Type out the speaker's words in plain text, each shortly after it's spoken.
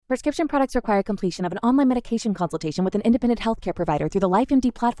Prescription products require completion of an online medication consultation with an independent healthcare provider through the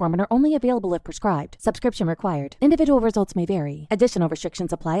LifeMD platform and are only available if prescribed. Subscription required. Individual results may vary. Additional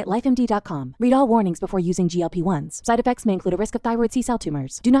restrictions apply at lifemd.com. Read all warnings before using GLP-1s. Side effects may include a risk of thyroid C-cell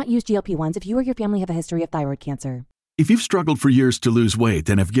tumors. Do not use GLP-1s if you or your family have a history of thyroid cancer. If you've struggled for years to lose weight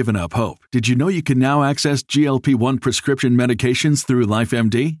and have given up hope, did you know you can now access GLP-1 prescription medications through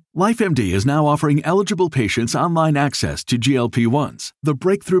LifeMD? LifeMD is now offering eligible patients online access to GLP-1s, the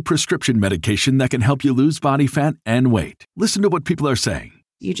breakthrough prescription medication that can help you lose body fat and weight. Listen to what people are saying.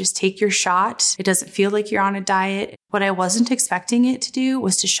 You just take your shot. It doesn't feel like you're on a diet. What I wasn't expecting it to do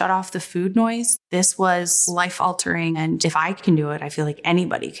was to shut off the food noise. This was life-altering, and if I can do it, I feel like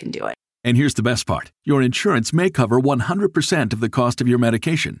anybody can do it. And here's the best part. Your insurance may cover 100% of the cost of your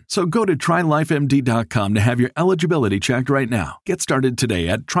medication. So go to trylifemd.com to have your eligibility checked right now. Get started today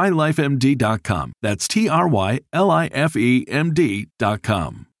at trylifemd.com. That's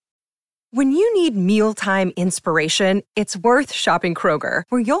trylifemd.com. When you need mealtime inspiration, it's worth shopping Kroger,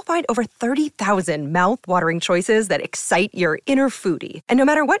 where you'll find over 30,000 mouth-watering choices that excite your inner foodie. And no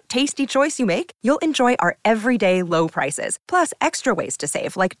matter what tasty choice you make, you'll enjoy our everyday low prices, plus extra ways to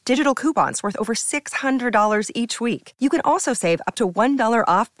save, like digital coupons worth over $600 each week. You can also save up to $1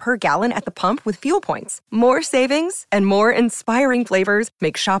 off per gallon at the pump with fuel points. More savings and more inspiring flavors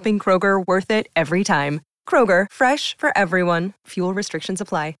make shopping Kroger worth it every time. Kroger, fresh for everyone. Fuel restrictions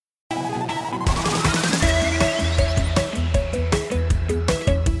apply.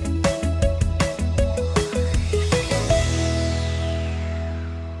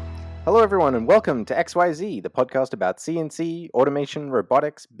 Hello, everyone, and welcome to XYZ, the podcast about CNC, automation,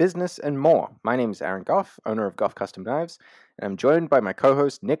 robotics, business, and more. My name is Aaron Goff, owner of Goff Custom Knives, and I'm joined by my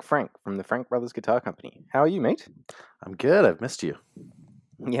co-host, Nick Frank, from the Frank Brothers Guitar Company. How are you, mate? I'm good. I've missed you.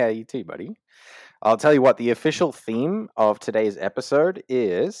 Yeah, you too, buddy. I'll tell you what, the official theme of today's episode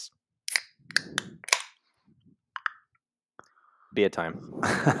is beer time.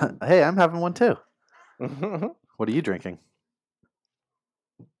 Hey, I'm having one too. What are you drinking?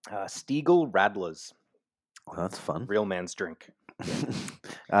 Stiegel Radlers. Well, that's fun. Real man's drink.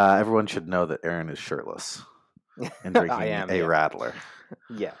 Everyone should know that Aaron is shirtless and drinking a Radler.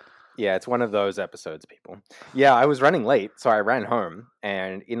 Yeah, it's one of those episodes, people. Yeah, I was running late, so I ran home,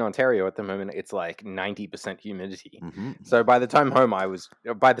 and in Ontario at the moment, it's like 90% humidity. Mm-hmm. So by the time I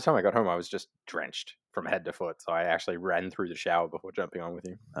got home, I was just drenched from head to foot. So I actually ran through the shower before jumping on with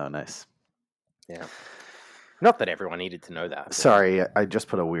you. Oh, nice. Yeah. Not that everyone needed to know that. Sorry, I just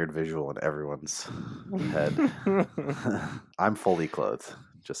put a weird visual in everyone's head. I'm fully clothed,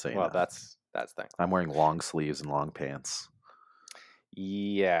 just so you know. Well, that's thanks. I'm wearing long sleeves and long pants.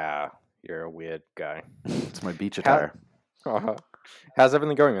 Yeah, you're a weird guy. It's my beach attire. How's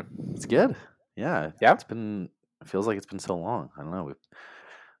everything going, man? It's good. Yeah. Yeah? It feels like it's been so long. I don't know.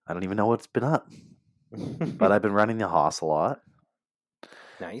 I don't even know what's been up. But I've been running the Haas a lot.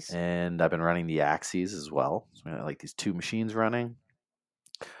 Nice. And I've been running the Axes as well. So I got like these two machines running.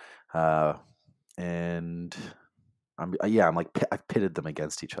 And I've pitted them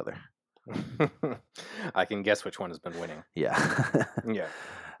against each other. I can guess which one has been winning. Yeah. Yeah.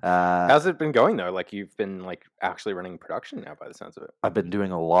 How's it been going though? Like you've been like actually running production now by the sounds of it. I've been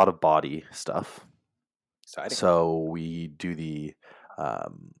doing a lot of body stuff. Exciting. So we do the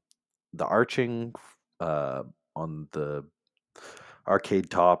arching on the arcade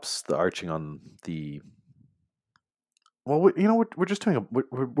tops, the arching on the. Well, we're just doing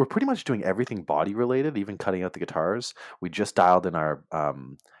we're pretty much doing everything body related, even cutting out the guitars. We just dialed in our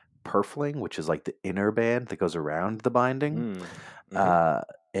purfling, which is like the inner band that goes around the binding,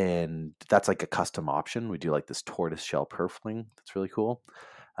 and that's like a custom option. We do like this tortoise shell purfling. That's really cool.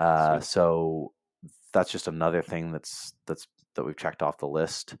 So that's just another thing that we've checked off the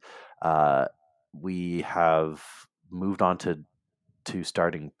list. We have moved on to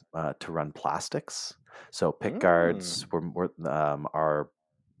starting to run plastics. So pick guards are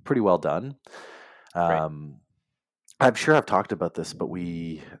pretty well done. I'm sure I've talked about this, but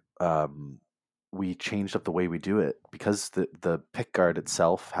we changed up the way we do it because the pick guard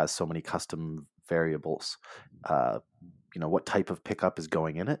itself has so many custom variables. What type of pickup is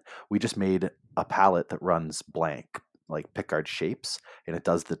going in it. We just made a palette that runs blank, like pick guard shapes, and it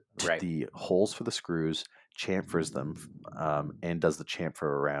does the holes for the screws, chamfers them, and does the chamfer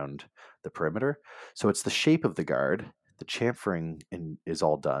around the perimeter. So it's the shape of the guard. The chamfering is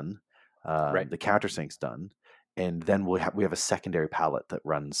all done. The countersink's done, and then we have a secondary palette that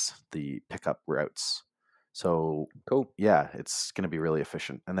runs the pickup routes. So cool. Yeah, it's going to be really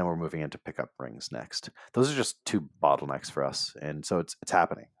efficient. And then we're moving into pickup rings next. Those are just two bottlenecks for us, and so it's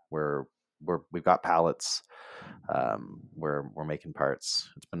happening. We're we've got pallets. We're making parts.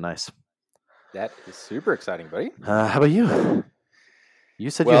 It's been nice. That is super exciting, buddy. How about you? You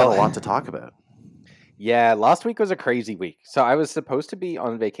said you had a lot to talk about. Yeah, last week was a crazy week. So I was supposed to be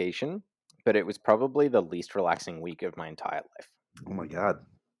on vacation, but it was probably the least relaxing week of my entire life. Oh my God.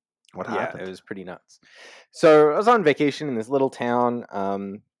 What Yeah, happened? it was pretty nuts. So I was on vacation in this little town,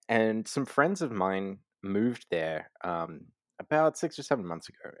 and some friends of mine moved there about 6 or 7 months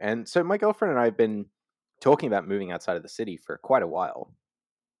ago. And so my girlfriend and I have been talking about moving outside of the city for quite a while.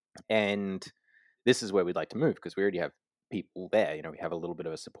 And this is where we'd like to move because we already have people there. We have a little bit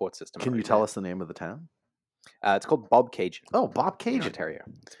of a support system. Can you tell us the name of the town? It's called Bob Cajun. Oh, Bob in Cajun. Ontario.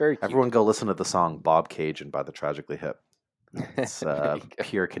 It's very cute. Everyone go listen to the song Bob Cajun by the Tragically Hip. It's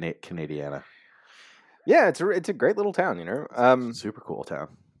pure Canadiana. Yeah, it's a great little town, Super cool town.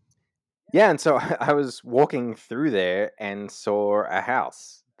 Yeah, and so I was walking through there and saw a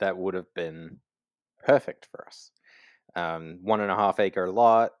house that would have been perfect for us. 1.5 acre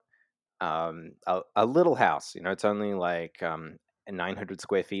lot, a little house. It's only like 900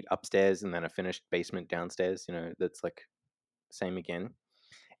 square feet upstairs and then a finished basement downstairs. That's like same again.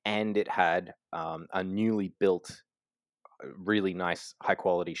 And it had a newly built, really nice, high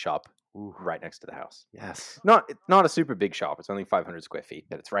quality shop right next to the house. Yes. Not a super big shop. It's only 500 square feet,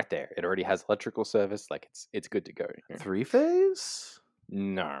 but it's right there. It already has electrical service. Like it's good to go. 3-phase?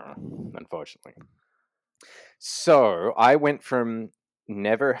 No, unfortunately. So I went from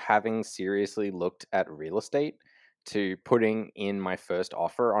never having seriously looked at real estate to putting in my first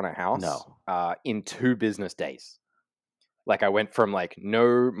offer on a house in 2 business days. Like I went from like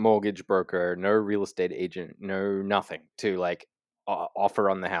no mortgage broker, no real estate agent, no nothing to like offer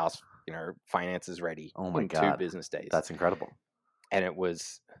on the house, finances ready. Oh my in God. 2 business days. That's incredible. And it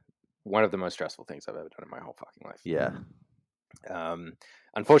was one of the most stressful things I've ever done in my whole fucking life. Yeah.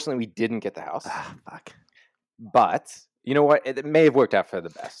 Unfortunately, we didn't get the house. Fuck. But you know what? It may have worked out for the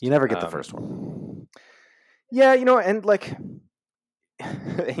best. You never get the first one. Yeah, and like,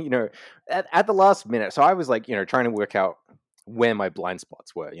 at the last minute. So I was like, trying to work out where my blind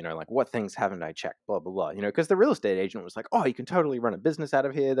spots were, like what things haven't I checked, blah, blah, blah, because the real estate agent was like, oh, you can totally run a business out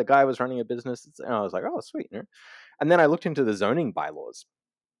of here. The guy was running a business. And I was like, oh, sweet. And then I looked into the zoning bylaws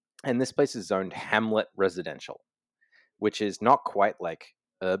and this place is zoned hamlet residential, which is not quite like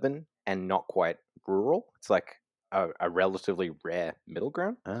urban and not quite rural. It's like a relatively rare middle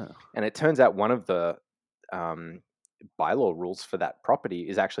ground. Oh. And it turns out one of the bylaw rules for that property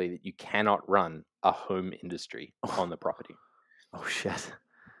is actually that you cannot run a home industry on the property. Oh, shit.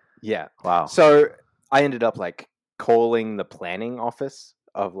 Yeah. Wow. So I ended up like calling the planning office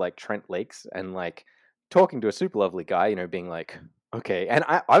of like Trent Lakes and like talking to a super lovely guy, being like, okay. And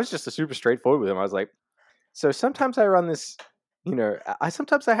I was just a super straightforward with him. I was like, so sometimes I run this, I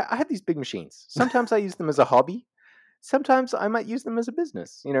have these big machines. Sometimes I use them as a hobby. Sometimes I might use them as a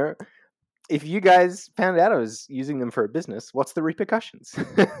business, If you guys found out I was using them for a business, what's the repercussions?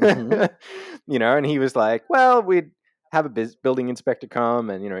 Mm-hmm. And he was like, well, we'd have a building inspector come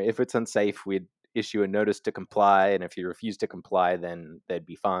and, if it's unsafe, we'd issue a notice to comply. And if you refuse to comply, then there'd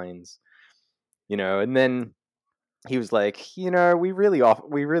be fines, and then he was like, we really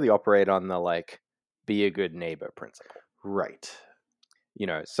operate on the like, be a good neighbor principle. Right.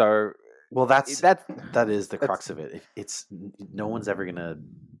 So well, that is the crux of it. It's no one's ever gonna,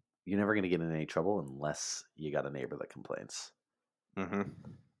 you're never gonna get in any trouble unless you got a neighbor that complains. Mm-hmm.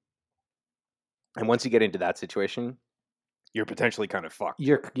 And once you get into that situation, you're potentially kind of fucked.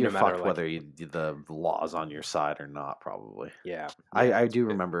 You're fucked whether the law's on your side or not, probably. Yeah. I do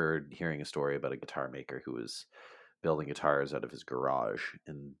remember hearing a story about a guitar maker who was building guitars out of his garage,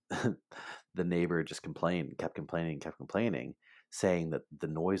 and the neighbor just kept complaining, saying that the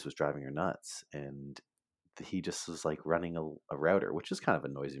noise was driving her nuts, and he just was like running a router, which is kind of a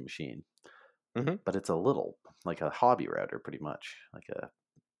noisy machine, but it's a little like a hobby router, pretty much like a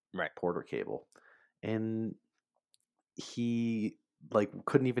Porter cable, and he like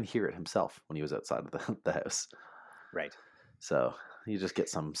couldn't even hear it himself when he was outside of the house. Right. So you just get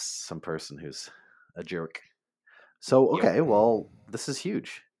some person who's a jerk. So okay, well, this is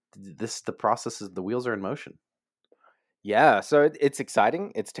huge. The process is, the wheels are in motion. Yeah, so it's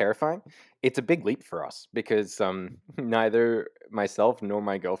exciting. It's terrifying. It's a big leap for us because neither myself nor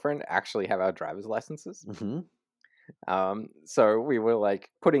my girlfriend actually have our driver's licenses. Mm-hmm. So we were like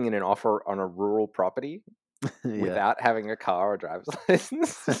putting in an offer on a rural property without having a car or driver's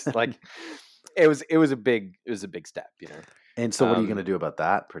license. Like it was a big step, And so, what are you going to do about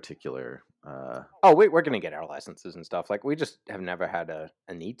that particular Oh, we're going to get our licenses and stuff. Like, we just have never had a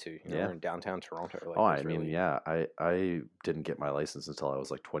need to. You know, Yeah. we're in downtown Toronto. Like, Oh, it's I mean, really... yeah, I didn't get my license until I was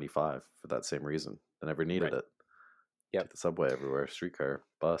like 25 for that same reason. I never needed Right. it. Yep. Take the subway everywhere, streetcar,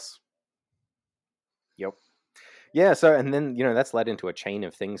 bus. Yep. Yeah. So, and then, you know, that's led into a chain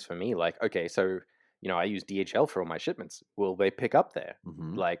of things for me. Like, okay, so, you know, I use DHL for all my shipments. Will they pick up there?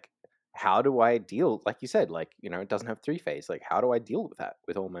 Mm-hmm. Like, how do I deal? Like you said, like, you know, it doesn't have 3-phase. Like, how do I deal with that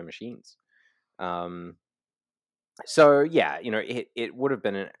with all my machines? So yeah, you know, it would have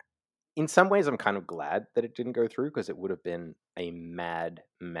been in some ways, I'm kind of glad that it didn't go through, because it would have been a mad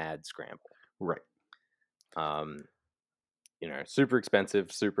scramble. Right. You know, super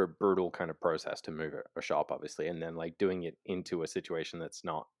expensive, super brutal kind of process to move a shop, obviously, and then like doing it into a situation that's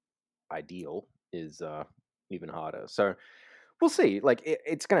not ideal is even harder. So we'll see. Like,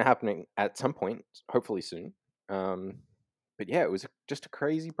 it's going to happen at some point, hopefully soon. But yeah, it was just a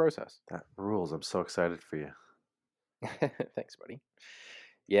crazy process. That rules. I'm so excited for you. Thanks, buddy.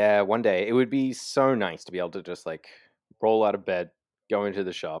 Yeah, one day it would be so nice to be able to just like roll out of bed, go into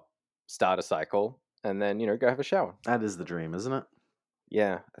the shop, start a cycle, and then, you know, go have a shower. That is the dream, isn't it?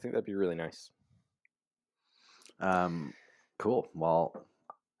 Yeah, I think that'd be really nice. Cool. Well,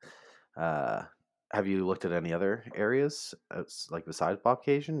 have you looked at any other areas like besides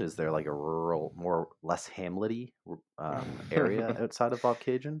Bobcaygeon? Is there like a rural, less hamlety area outside of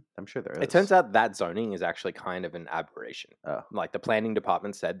Bobcaygeon? I'm sure there is. It turns out that zoning is actually kind of an aberration. Oh. Like, the planning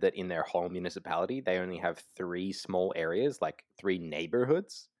department said that in their whole municipality, they only have 3 small areas, like 3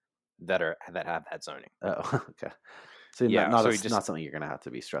 neighborhoods that have that zoning. Oh, okay. So Yeah, not so not something you're going to have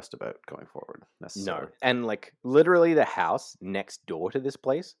to be stressed about going forward necessarily. No, and like literally the house next door to this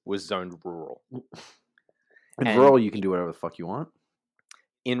place was zoned rural. In rural, you can do whatever the fuck you want.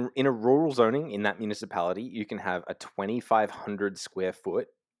 In a rural zoning in that municipality, you can have a 2,500 square foot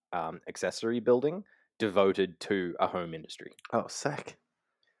accessory building devoted to a home industry. Oh, sick.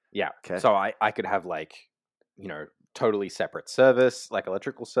 Yeah. Okay. So I could have, like, you know, totally separate service, like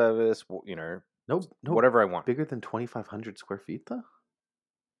electrical service, you know, no, whatever I want. Bigger than 2,500 square feet, though?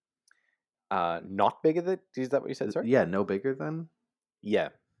 Not bigger than, is that what you said, sorry? Yeah, no bigger than? Yeah.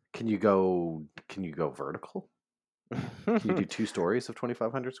 Can you go vertical? Can you do 2 stories of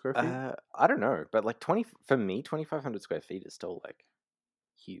 2,500 square feet? I don't know, but like 2,500 square feet is still like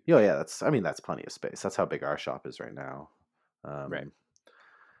huge. Oh yeah, that's plenty of space. That's how big our shop is right now. Right.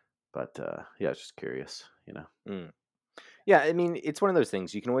 But yeah, I was just curious, you know. Yeah, I mean, it's one of those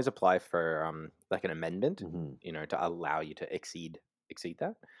things. You can always apply for like an amendment, Mm-hmm. you know, to allow you to exceed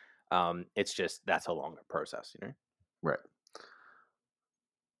that. It's just that's a longer process, you know. Right.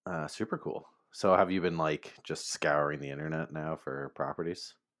 Super cool. So have you been like just scouring the internet now for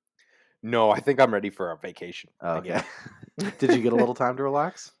properties? No, I think I'm ready for a vacation. Oh, okay. Did you get a little time to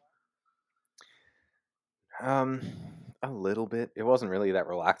relax? A little bit. It wasn't really that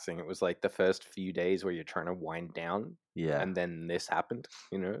relaxing. It was like the first few days where you're trying to wind down. Yeah. And then this happened,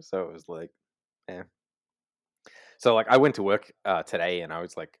 you know? So it was like, eh. So like I went to work today and I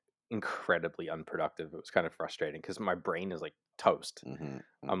was like incredibly unproductive. It was kind of frustrating because my brain is like toast. Mm-hmm.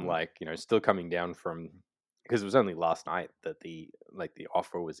 I'm like, you know, still coming down from, because it was only last night that the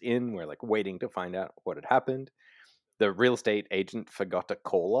offer was in. We're like waiting to find out what had happened. The real estate agent forgot to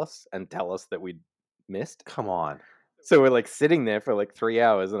call us and tell us that we'd missed. Come on. So we're like sitting there for like 3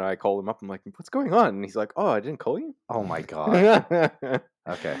 hours, and I call him up. I'm like, "What's going on?" And he's like, "Oh, I didn't call you." Oh my god.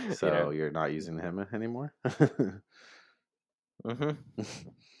 Okay, so You know. you're not using him anymore? Mm-hmm.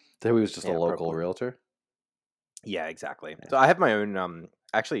 So he was just a local probably. realtor? Yeah, exactly. Yeah. So I have my own.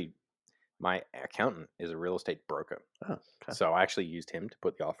 Actually, my accountant is a real estate broker. Oh, okay. So I actually used him to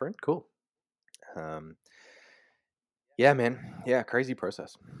put the offer in. Cool. Yeah, man. Yeah, crazy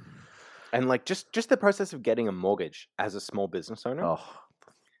process. And like just the process of getting a mortgage as a small business owner. Oh,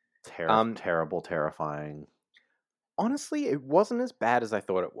 terrible, terrifying. Honestly, it wasn't as bad as I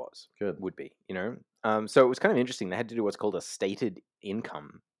thought it would be, you know? So it was kind of interesting. They had to do what's called a stated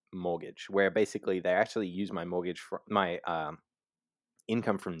income mortgage, where basically they actually use my mortgage for my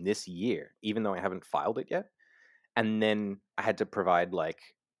income from this year, even though I haven't filed it yet. And then I had to provide like,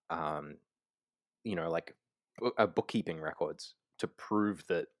 you know, like bookkeeping records to prove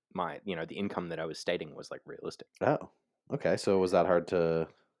that my, you know, the income that I was stating was like realistic. Oh, okay. So was that hard to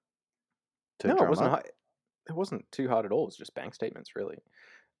No, drum it wasn't up? hard. It wasn't too hard at all. It's just bank statements, really.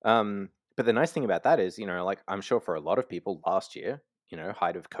 But the nice thing about that is, you know, like I'm sure for a lot of people last year, you know,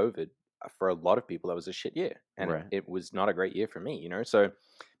 height of COVID, for a lot of people that was a shit year, and Right. it was not a great year for me, you know. So,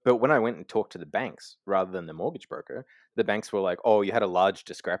 but when I went and talked to the banks rather than the mortgage broker, the banks were like, "Oh, you had a large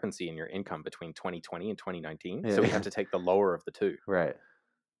discrepancy in your income between 2020 and 2019, so we Yeah. have to take the lower of the two." Right.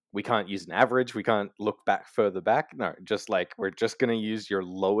 we can't use an average. We can't look back further back. No, just like we're just gonna use your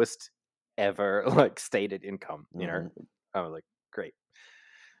lowest ever like stated income. You know, I was like, great.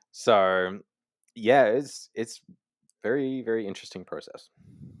 So yeah, it's very, very interesting process.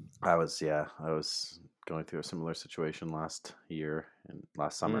 I was going through a similar situation last year and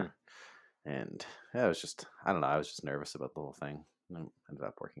last summer, and yeah, I don't know, I was just nervous about the whole thing. And it ended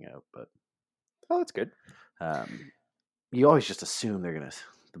up working out, but that's good. You always just assume they're gonna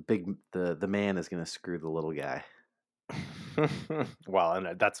the man is gonna screw the little guy. Well,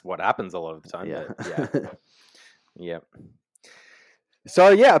 and that's what happens a lot of the time. Yeah. But yeah. So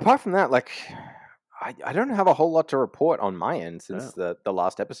yeah, apart from that, like I don't have a whole lot to report on my end since the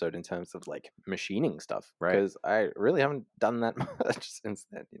last episode in terms of like machining stuff, right? Because I really haven't done that much since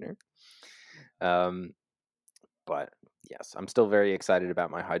then, you know. But yes, I'm still very excited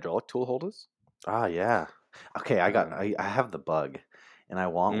about my hydraulic tool holders. Ah, yeah. Okay, I have the bug, and I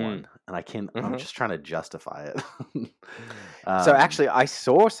want one, and I can't. I'm just trying to justify it. So actually, I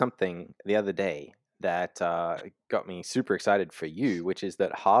saw something the other day that got me super excited for you, which is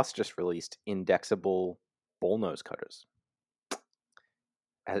that Haas just released indexable ball nose cutters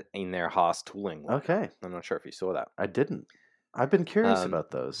in their Haas tooling line. Okay. I'm not sure if you saw that. I didn't. I've been curious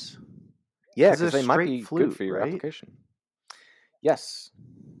about those. Yeah, because they might be good for your application. Yes.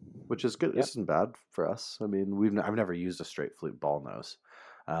 Which is good. Yep. This isn't bad for us. I mean, I've never used a straight flute ball nose,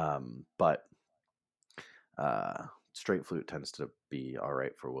 but straight flute tends to be all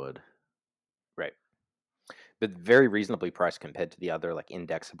right for wood. Right. But very reasonably priced compared to the other like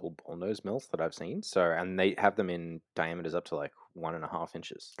indexable ball nose mills that I've seen. So, and they have them in diameters up to like 1.5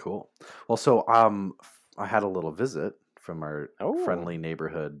 inches. Cool. Well, so I had a little visit from our friendly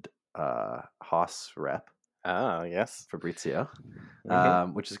neighborhood Haas rep. Ah, yes, Fabrizio,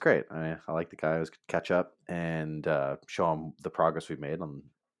 which is great. I like the guy. I was catch up and show him the progress we've made on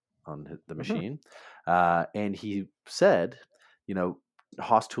the machine. And he said, you know,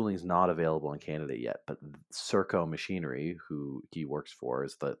 Haas tooling is not available in Canada yet, but Serco Machinery, who he works for,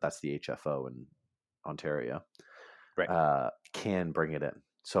 that's the HFO in Ontario, right? Can bring it in.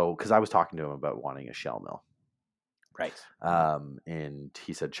 So, because I was talking to him about wanting a shell mill, right? And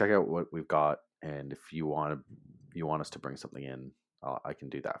he said, check out what we've got, and if you want us to bring something in, I can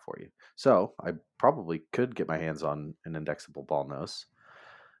do that for you. So I probably could get my hands on an indexable ball nose,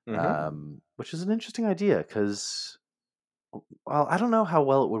 which is an interesting idea because, well, I don't know how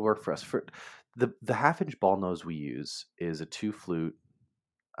well it would work for us. For the 1/2-inch ball nose we use is a 2 flute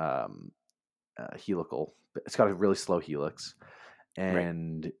helical. It's got a really slow helix,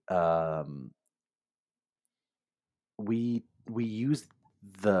 and we use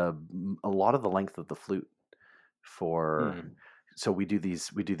a lot of the length of the flute for. So we do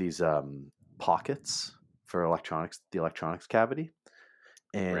these pockets for the electronics cavity,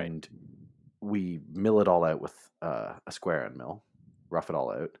 and we mill it all out with a square end mill, rough it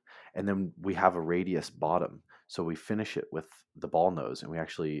all out, and then we have a radius bottom. So we finish it with the ball nose, and we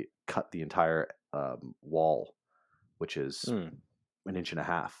actually cut the entire wall, which is 1.5 inches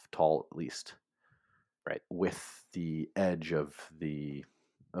tall at least, right, with the edge of the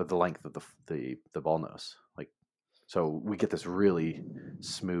length of the ball nose. Like, so we get this really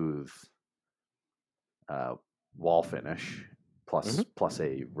smooth wall finish plus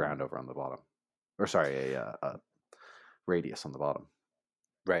a round over on the bottom, or sorry, a radius on the bottom.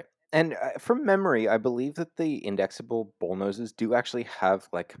 Right. And from memory, I believe that the indexable ball noses do actually have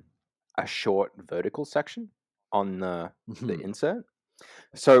like a short vertical section on the insert.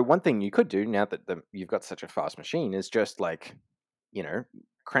 So one thing you could do now that you've got such a fast machine is just like, you know,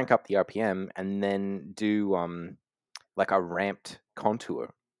 crank up the RPM and then do like a ramped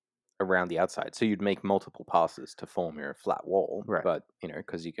contour around the outside. So you'd make multiple passes to form your flat wall. Right. But, you know,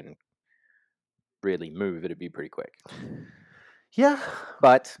 because you can really move, it'd be pretty quick. Yeah.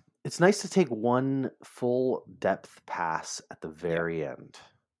 But it's nice to take one full depth pass at the very end.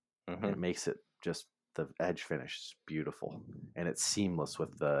 It makes it just, the edge finish is beautiful, and it's seamless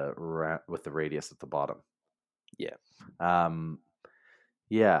with the radius at the bottom. Yeah.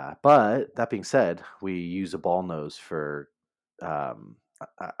 Yeah. But that being said, we use a ball nose for.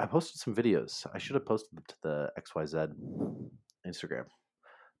 I posted some videos. I should have posted them to the XYZ Instagram,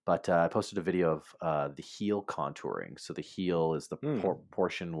 but I posted a video of the heel contouring. So the heel is the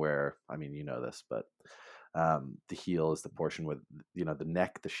portion where, I mean, you know this, but the heel is the portion with, you know, the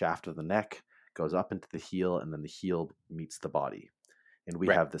neck, the shaft of the neck goes up into the heel, and then the heel meets the body. And we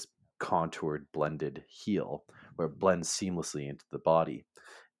have this contoured blended heel where it blends seamlessly into the body.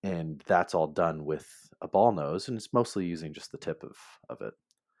 And that's all done with a ball nose, and it's mostly using just the tip of it.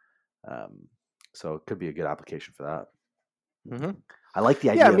 So it could be a good application for that. I like the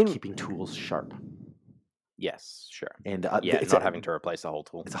Yeah, idea I mean- of keeping tools sharp. Yes, sure. And Yeah, it's not having to replace the whole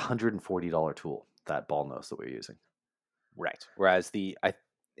tool. It's $140 tool, that ball nose that we're using. Right. Whereas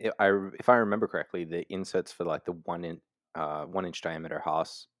if I remember correctly, the inserts for like the 1 inch diameter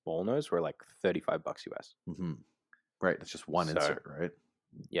Haas ball nose were like $35 US. Mm-hmm. Right. It's just one So- insert, right?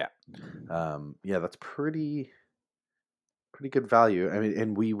 Yeah. Yeah, that's pretty good value. I mean,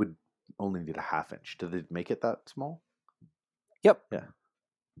 and we would only need a 1/2 inch. Did they make it that small? Yep. Yeah.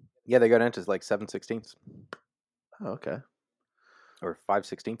 Yeah, they go down to like 7/16 Oh, okay. or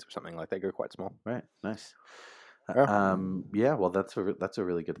 5/16 or something like that. They go quite small. Right. Nice. Yeah. Yeah. Well, that's a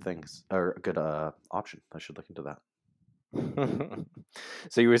really good thing, or a good option. I should look into that.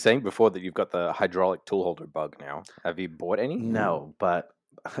 So you were saying before that you've got the hydraulic tool holder bug now. Have you bought any? No, but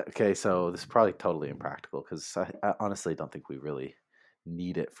okay. So this is probably totally impractical because I honestly don't think we really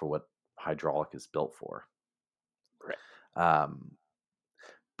need it for what hydraulic is built for. Right.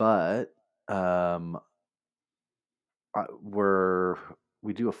 But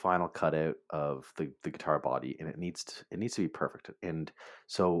we do a final cutout of the guitar body, and it needs to be perfect. And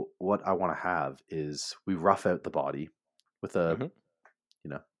so what I want to have is we rough out the body with a Mhm.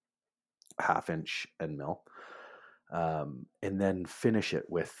 1/2 inch end mill, and then finish it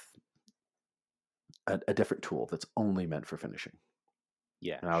with a different tool that's only meant for finishing.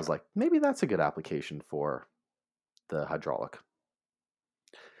 Yeah. And I was like, maybe that's a good application for the hydraulic.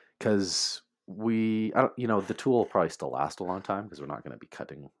 Because the tool will probably still last a long time because we're not going to be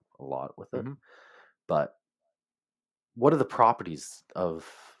cutting a lot with it. Mhm. But what are the properties of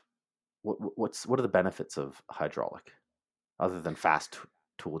what are the benefits of hydraulic other than fast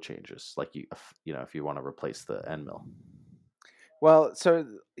tool changes? Like if you want to replace the end mill. Well, so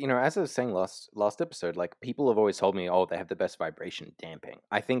as I was saying last episode, like people have always told me, oh, they have the best vibration damping.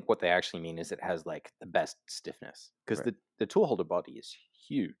 I think what they actually mean is it has like the best stiffness because Right. the tool holder body is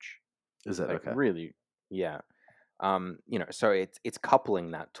huge. Is it Like okay? really, yeah. So it's coupling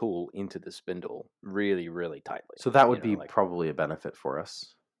that tool into the spindle really, really tightly. So that would be like, probably a benefit for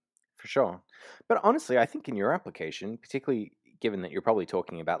us. for sure. But honestly, I think in your application, particularly given that you're probably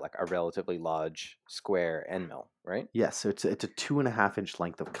talking about like a relatively large square end mill, right? Yes, so it's a 2.5 inch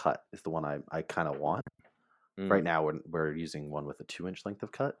length of cut is the one I kind of want. Mm. Right now we're using one with a 2 inch length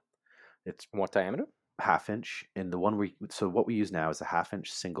of cut. It's What diameter? 1/2 inch, and the one what we use now is a 1/2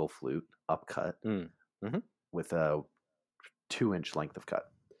 inch single flute upcut with a 2 inch length of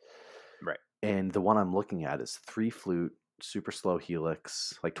cut. Right. And the one I'm looking at is 3 flute, super slow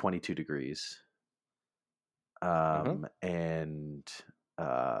helix, like 22 degrees, and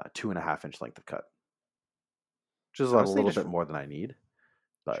 2.5 inch length of cut, which is a Honestly, little just- bit more than I need.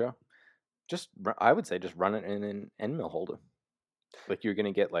 But Sure. I would say just run it in an end mill holder. Like you're going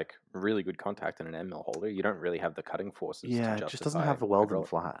to get like really good contact in an end mill holder. You don't really have the cutting forces. yeah, to it just doesn't justify have the Weldon hydraulic.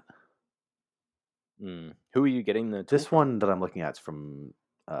 flat. Who are you getting the tool This from? one that I'm looking at is from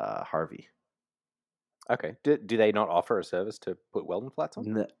Harvey. Okay. Do they not offer a service to put Weldon flats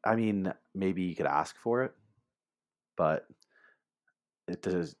on? I mean, maybe you could ask for it, but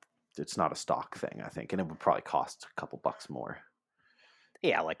it's not a stock thing, I think, and it would probably cost a couple bucks more.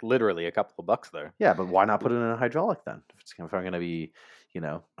 Yeah, like literally a couple of bucks though. Yeah, but why not put it in a hydraulic then? If I'm going to be,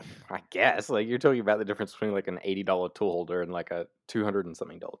 I guess like you're talking about the difference between like an $80 tool holder and like a $200 and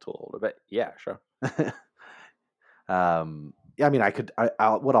something tool holder. But yeah, sure. Yeah, I mean,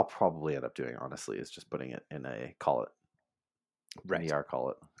 what I'll probably end up doing, honestly, is just putting it in a collet, Right. an ER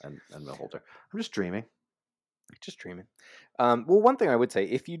collet, and mill holder. I'm just dreaming. Just dreaming. Well, one thing I would say,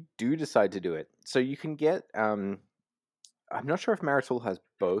 if you do decide to do it, so you can get, I'm not sure if Maritool has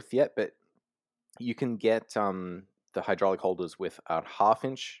both yet, but you can get the hydraulic holders with a 1/2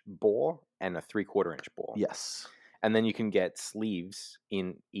 inch bore and a 3/4 inch bore. Yes. And then you can get sleeves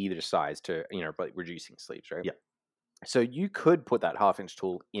in either size to, but reducing sleeves, right? Yeah. So you could put that 1/2 inch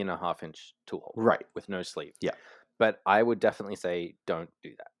tool in a 1/2 inch tool holder. Right. With no sleeve. Yeah. But I would definitely say don't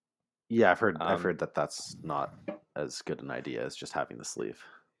do that. Yeah, I've heard that that's not as good an idea as just having the sleeve.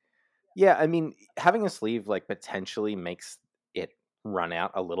 Yeah, I mean, having a sleeve like potentially makes it run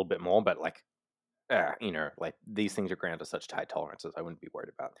out a little bit more, but like, like these things are ground to such tight tolerances, I wouldn't be worried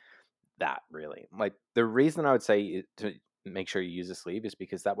about that really. Like the reason I would say to make sure you use a sleeve is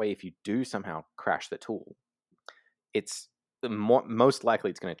because that way, if you do somehow crash the tool, it's most likely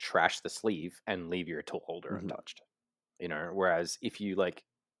it's going to trash the sleeve and leave your tool holder untouched. Whereas if you like,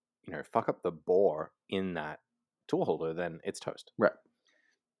 fuck up the bore in that tool holder, then it's toast. Right.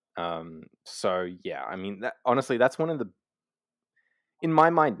 So yeah, I mean, honestly, that's one of the, in my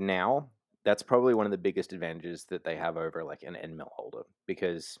mind now, that's probably one of the biggest advantages that they have over like an end mill holder,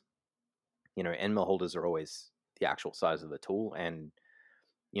 because end mill holders are always the actual size of the tool, and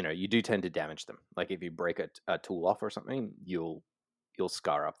you do tend to damage them. Like if you break a tool off or something, you'll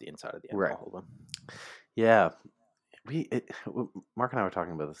scar up the inside of the end Right. mill holder. Yeah, Mark and I were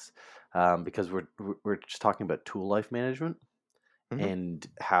talking about this because we're just talking about tool life management Mhm. and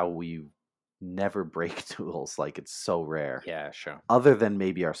how we never break tools. Like it's so rare. Yeah, sure. Other than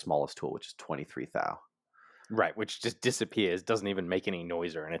maybe our smallest tool, which is 23 thou. Right, which just disappears, doesn't even make any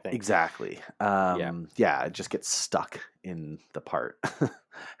noise or anything. Exactly. Yeah. Yeah, it just gets stuck in the part,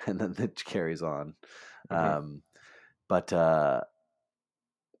 and then it carries on. Mhm. But um,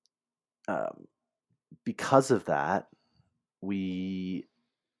 because of that, we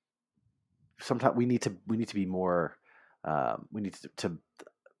sometimes we need to be more we need to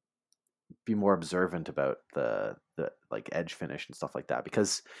be more observant about the like edge finish and stuff like that,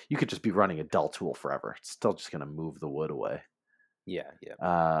 because you could just be running a dull tool forever. It's still just going to move the wood away. Yeah, yeah.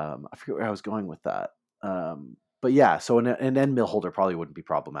 I forget where I was going with that. But yeah, so an end mill holder probably wouldn't be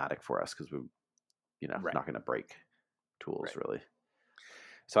problematic for us because we, Right. not going to break tools Right. really.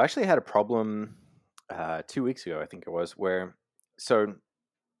 So I actually had a problem 2 weeks ago, I think it was, where so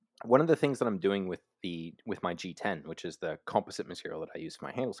one of the things that I'm doing with my G10, which is the composite material that I use for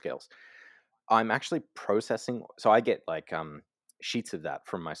my handle scales, I'm actually processing. So I get like sheets of that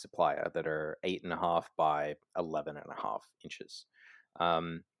from my supplier that are 8.5 by 11.5 inches,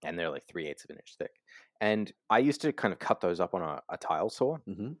 and they're like 3/8 of an inch thick. And I used to kind of cut those up on a tile saw,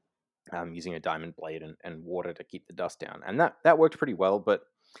 Mm-hmm. using a diamond blade and water to keep the dust down, and that worked pretty well. But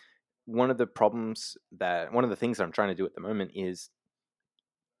one of the things that I'm trying to do at the moment is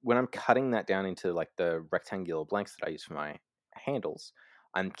when I'm cutting that down into like the rectangular blanks that I use for my handles,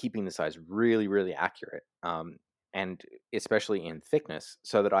 I'm keeping the size really, really accurate, and especially in thickness,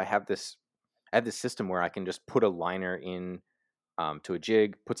 so that I have this system where I can just put a liner in to a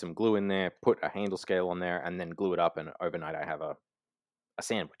jig, put some glue in there, put a handle scale on there, and then glue it up, and overnight I have a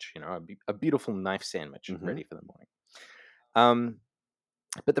sandwich, a beautiful knife sandwich Mm-hmm. ready for the morning.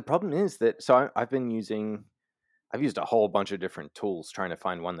 But the problem is that I've used a whole bunch of different tools trying to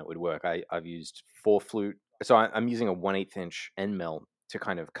find one that would work. I've used 4-flute. So I'm using a 1/8 inch end mill to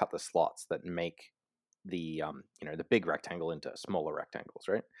kind of cut the slots that make the the big rectangle into smaller rectangles,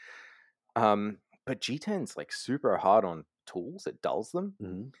 right? But G10's like super hard on tools. It dulls them.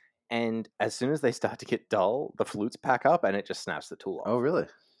 Mm-hmm. And as soon as they start to get dull, the flutes pack up and it just snaps the tool off. Oh, really?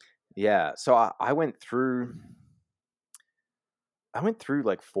 Yeah. So I went through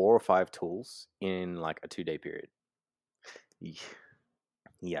like 4 or 5 tools in like a 2-day period. Eek.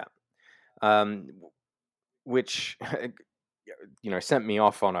 Yeah. Which sent me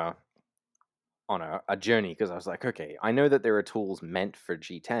off on a journey, because I was like, okay, I know that there are tools meant for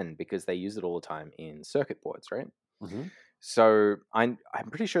G10 because they use it all the time in circuit boards, right? Mm-hmm. So I'm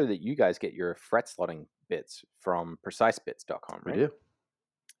pretty sure that you guys get your fret slotting bits from precisebits.com, We right? do.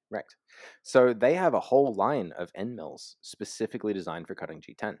 Right. So they have a whole line of end mills specifically designed for cutting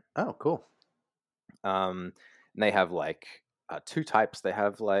G10. Oh, cool. And they have like 2 types. They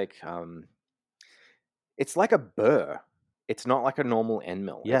have like it's like a burr. It's not like a normal end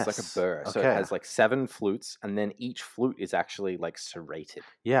mill. It's like a Yes. burr. So it Okay. has like 7 flutes, and then each flute is actually like serrated.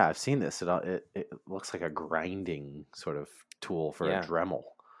 Yeah, I've seen this. It looks like a grinding sort of tool for a Yeah. Dremel.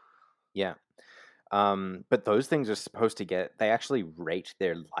 Yeah. But those things are supposed to they actually rate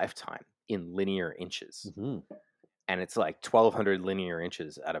their lifetime in linear inches. Mm-hmm. And it's like 1,200 linear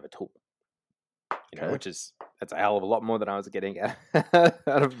inches out of a tool. Okay. That's a hell of a lot more than I was getting out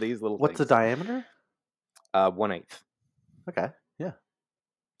of these little What's the things. diameter? 1/8. Okay. Yeah.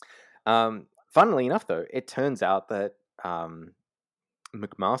 Funnily enough, though, it turns out that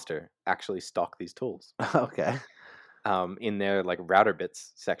McMaster actually stock these tools Okay. in their like router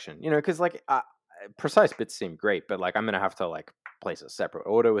bits section. Because like Precise Bits seem great, but like I'm gonna have to like place a separate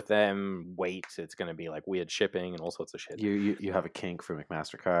order with them. Wait, it's gonna be like weird shipping and all sorts of shit. You have a kink for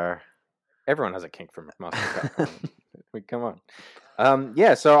McMaster Car. Everyone has a kink for McMaster car. Come on.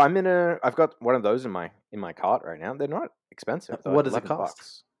 Yeah, so I've got one of those in my cart right now. They're not expensive. They're What like does it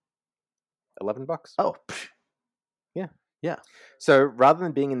cost? $11. $11. Oh, Yeah. yeah. So rather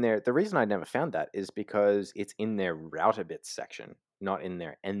than being in there, the reason I never found that is because it's in their router bits section, not in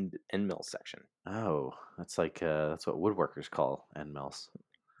their end mill section. Oh, that's like that's what woodworkers call end mills.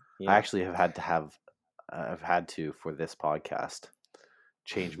 Yeah. I actually I've had to for this podcast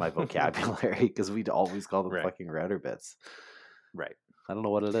change my vocabulary because we'd always call them Right. fucking router bits. Right. I don't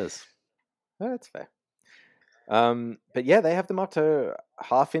know what it is. That's fair. But yeah, they have them up to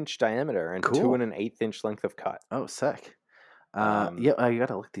 1/2 inch diameter and Cool. 2 1/8 inch length of cut. Oh, sick. Yeah, I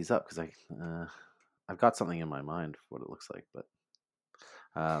gotta look these up because I've got something in my mind for what it looks like, but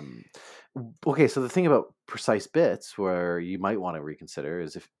Um, okay, so the thing about Precise Bits, where you might want to reconsider,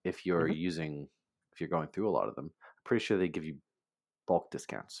 is if you're if you're going through a lot of them, I'm pretty sure they give you bulk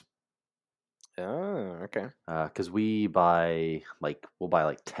discounts. Oh, okay. Because we'll buy like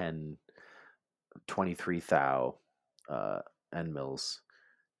 10, 23 thou end mills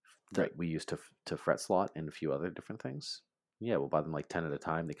that Right. we use to fret slot and a few other different things. Yeah, we'll buy them like 10 at a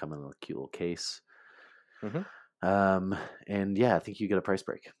time. They come in a cute little case. Mm-hmm. And yeah, I think you get a price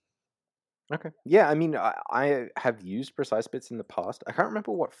break. Okay. Yeah, I mean, I have used Precise Bits in the past. I can't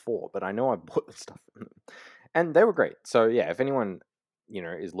remember what for, but I know I bought the stuff from them, and they were great. So yeah, if anyone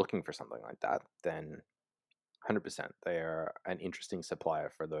is looking for something like that, then 100% they are an interesting supplier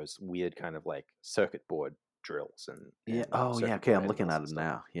for those weird kind of like circuit board drills and Yeah. Oh yeah. circuit Okay, board I'm end looking mills at and them stuff.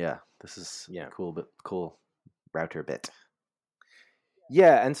 now. Yeah, this is Yeah. cool router bit.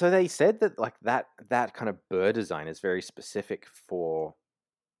 Yeah, and so they said that like that kind of burr design is very specific for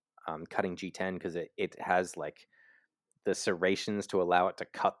cutting G10 because it has like the serrations to allow it to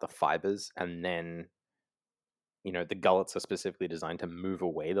cut the fibers, and then the gullets are specifically designed to move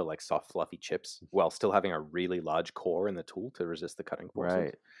away the like soft fluffy chips while still having a really large core in the tool to resist the cutting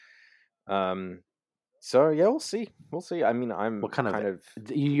forces. Right. So yeah, we'll see. I mean, I'm What kind kind of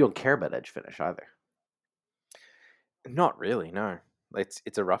of you don't care about edge finish either? not really, no.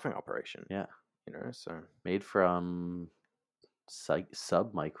 It's a roughing operation, Yeah. So Made from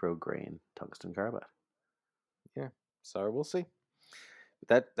sub micro grain tungsten carbide. yeah, so we'll see.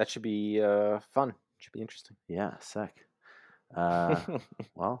 That should be fun. Should be interesting. Yeah, sick.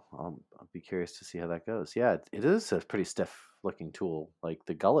 Well, I'll be curious to see how that goes. Yeah, it is a pretty stiff looking tool. Like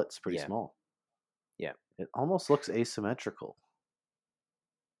the gullet's pretty Yeah. small. Yeah. It almost looks asymmetrical.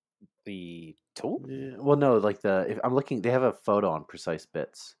 The tool? Yeah. Well, no, like if I'm looking, they have a photo on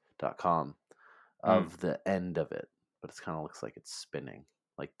precisebits.com of the end of it, but it kind of looks like it's spinning.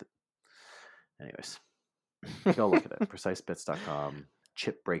 Anyways, go look at it. Precisebits.com,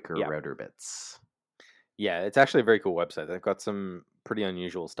 chip breaker router bits. Yeah, it's actually a very cool website. They've got some pretty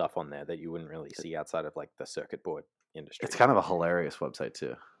unusual stuff on there that you wouldn't really see outside of like the circuit board industry. It's kind of a hilarious website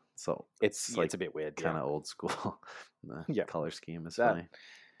too. So it's a bit weird, kind of old school. The color scheme is funny.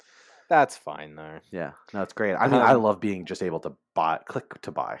 That's fine though. Yeah, no, it's great. I mean, I love being just able to click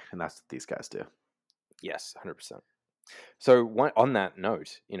to buy, and that's what these guys do. Yes, 100%. So on that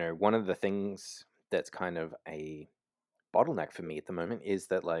note, one of the things that's kind of a bottleneck for me at the moment is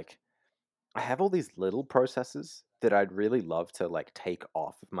that like I have all these little processes that I'd really love to like take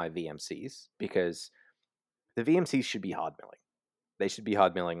off of my VMCs because the VMCs should be hard milling. They should be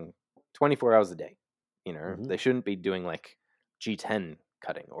hard milling 24 hours a day. They shouldn't be doing like G10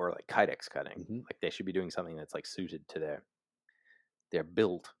 cutting or like Kydex cutting. Like they should be doing something that's like suited to their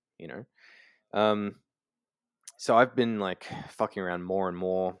build. So I've been like fucking around more and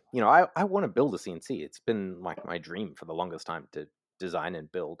more. I want to build a CNC. It's been like my dream for the longest time to design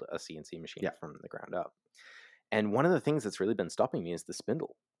and build a CNC machine from the ground up. And one of the things that's really been stopping me is the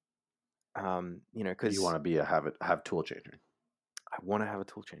spindle. Because you want to have tool changer. I want to have a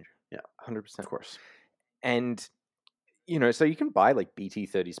tool changer. Yeah, 100%, of course. And so you can buy like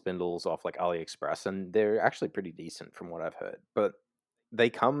BT30 spindles off like AliExpress, and they're actually pretty decent from what I've heard. But they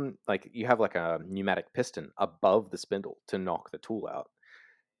come like you have like a pneumatic piston above the spindle to knock the tool out,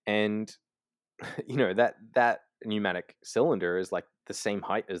 and that pneumatic cylinder is like the same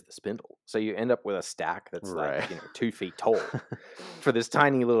height as the spindle, so you end up with a stack that's like 2 feet tall for this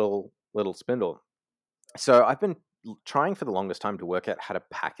tiny little spindle. So I've been trying for the longest time to work out how to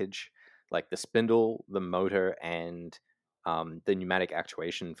package like the spindle, the motor, and the pneumatic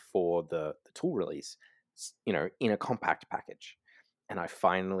actuation for the tool release, in a compact package. And I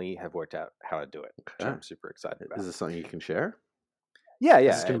finally have worked out how to do it, which I'm super excited about. Is this something you can share? Yeah.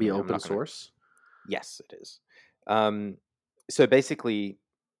 Is this going to be open source? Yes, it is. So basically,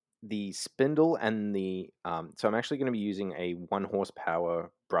 the spindle and so I'm actually going to be using a 1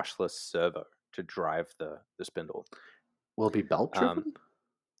 horsepower brushless servo to drive the spindle. Will it be belt driven?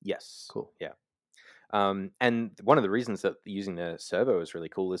 Yes. Cool. Yeah. And one of the reasons that using the servo is really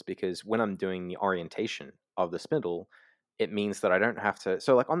cool is because when I'm doing the orientation of the spindle, it means that I don't have to.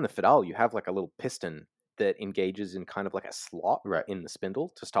 So like on the Fidal, you have like a little piston that engages in kind of like a slot in the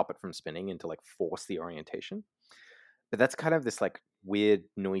spindle to stop it from spinning and to like force the orientation. But that's kind of this like weird,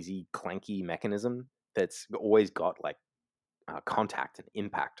 noisy, clanky mechanism that's always got like contact and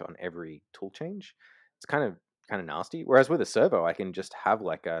impact on every tool change. It's kind of nasty. Whereas with a servo, I can just have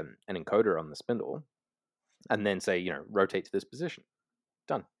like an encoder on the spindle and then say, rotate to this position.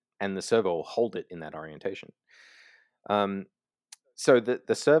 Done. And the servo will hold it in that orientation. So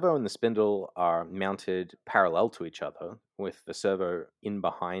the servo and the spindle are mounted parallel to each other, with the servo in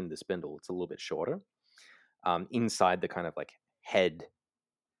behind the spindle. It's a little bit shorter, inside the kind of like head,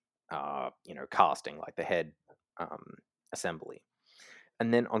 casting, like the head assembly.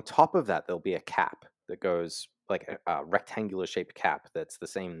 And then on top of that, there'll be a cap that goes like a rectangular shaped cap that's the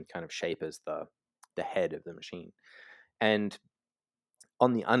same kind of shape as the head of the machine. And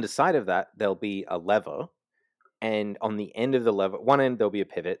on the underside of that, there'll be a lever. And on the end of the lever, one end there'll be a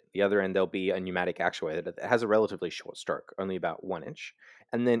pivot, the other end there'll be a pneumatic actuator that has a relatively short stroke, only about 1 inch.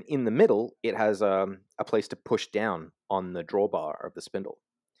 And then in the middle, it has a place to push down on the drawbar of the spindle.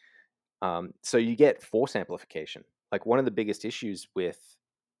 So you get force amplification. Like one of the biggest issues with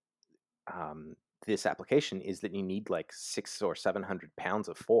this application is that you need like 600 or 700 pounds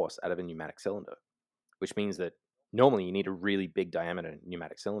of force out of a pneumatic cylinder, which means that normally you need a really big diameter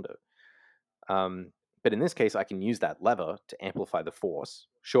pneumatic cylinder. But in this case, I can use that lever to amplify the force,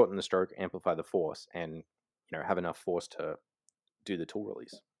 shorten the stroke, amplify the force, and have enough force to do the tool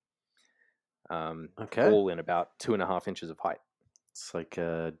release. Okay. All in about 2.5 inches of height. It's like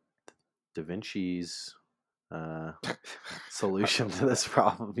Da Vinci's solution to this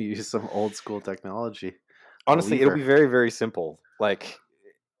problem. You use some old school technology. Honestly, it'll be very, very simple. Like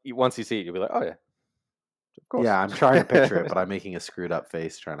once you see it, you'll be like, oh yeah. Of course. Yeah, I'm trying to picture it, but I'm making a screwed up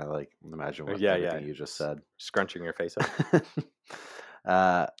face trying to like imagine what everything you just said. Scrunching your face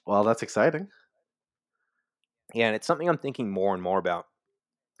up. Well, that's exciting. Yeah, and it's something I'm thinking more and more about.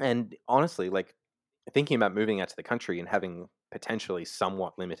 And honestly, like thinking about moving out to the country and having potentially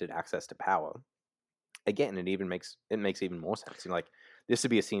somewhat limited access to power. Again, it makes even more sense. Like this would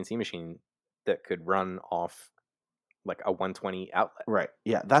be a CNC machine that could run off like a 120 outlet. Right.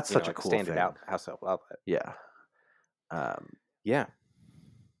 Yeah, that's such a like cool standard thing. house outlet. Yeah. Yeah.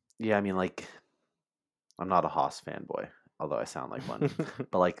 Yeah, I mean, like, I'm not a Haas fanboy, although I sound like one.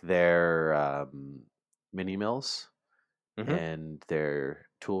 But like their mini mills and their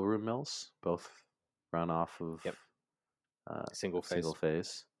tool room mills both run off of single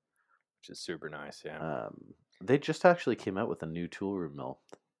phase, which is super nice. Yeah. They just actually came out with a new tool room mill,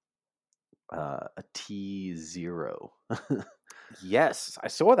 a T0. Yes, I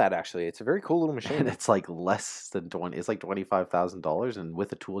saw that actually. It's a very cool little machine. And it's like less than 20. It's like $25,000, and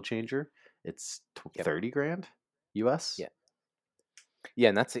with a tool changer, it's 30 grand US. Yeah. Yeah,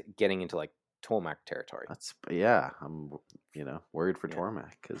 and that's getting into like Tormac territory. I'm worried for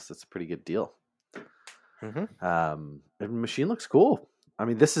Tormac because it's a pretty good deal. Mm-hmm. The machine looks cool. I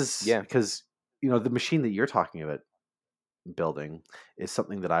mean, this is because the machine that you're talking about building is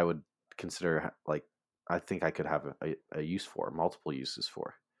something that I would consider like I think I could have a use for, multiple uses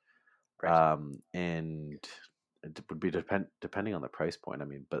for. Right. And it would be depending on the price point. I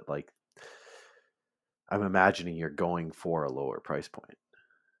mean, but like I'm imagining you're going for a lower price point.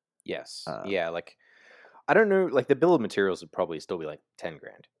 Yes. Like I don't know, like the bill of materials would probably still be like 10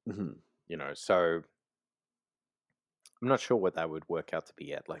 grand. Mm-hmm. So I'm not sure what that would work out to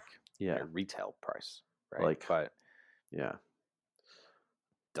be at like retail price, right? Like, but yeah,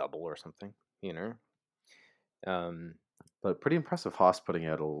 double or something, But pretty impressive Haas putting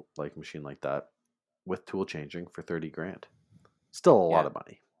out a like machine like that with tool changing for 30 grand. Still a lot of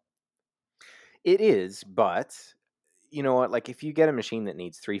money. It is, but you know what? Like if you get a machine that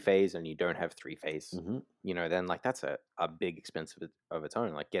needs 3-phase and you don't have 3-phase, then like that's a big expense of its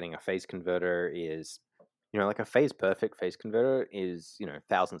own. Like getting a phase converter is, like a phase perfect phase converter is,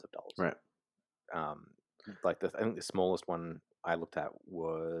 thousands of dollars. Right. Like I think the smallest one I looked at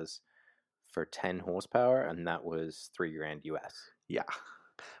was for 10 horsepower, and that was $3 grand US. Yeah.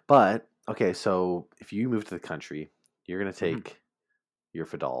 But okay, so if you move to the country, you're gonna take your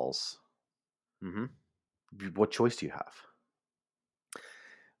Fadals. What choice do you have?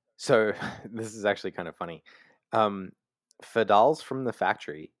 So this is actually kind of funny. Fadals from the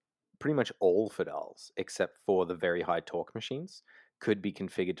factory, pretty much all Fadals, except for the very high torque machines, could be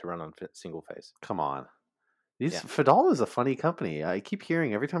configured to run on single phase. Come on. Fadal is a funny company. I keep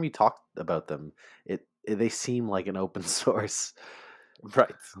hearing every time you talk about them, they seem like an open source,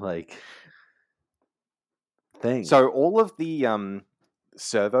 right? Like thing. So all of the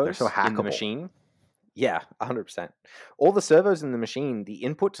servos they're so hackable. In the machine, 100%. All the servos in the machine, the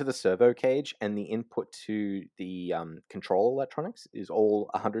input to the servo cage and the input to the control electronics is all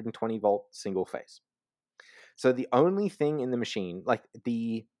 120 volt single phase. So the only thing in the machine, like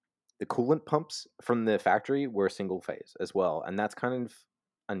the coolant pumps from the factory were single phase as well. And that's kind of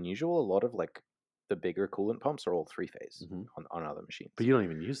unusual. A lot of like the bigger coolant pumps are all 3-phase on other machines. But you don't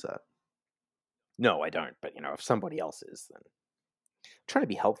even use that. No, I don't. But if somebody else is, then I'm trying to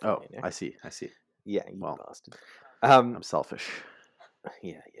be helpful. I see. Yeah, you bastard. I'm selfish.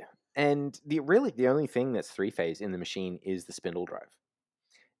 Yeah, yeah. And the only thing that's three-phase in the machine is the spindle drive.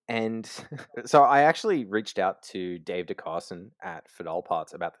 And so I actually reached out to Dave DeCarson at Fidel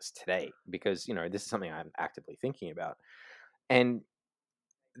Parts about this today because, this is something I'm actively thinking about. And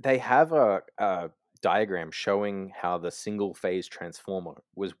they have a diagram showing how the single phase transformer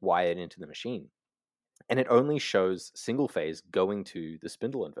was wired into the machine. And it only shows single phase going to the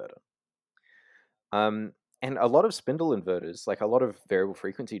spindle inverter. And a lot of spindle inverters, like a lot of variable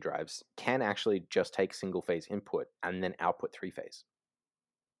frequency drives, can actually just take single phase input and then output three phase.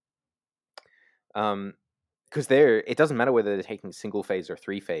 Because it doesn't matter whether they're taking single phase or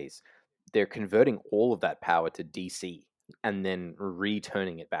three phase, they're converting all of that power to DC and then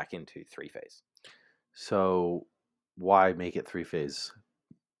returning it back into three phase. So why make it three phase?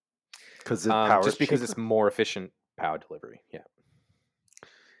 Because just because it's more efficient power delivery. Yeah.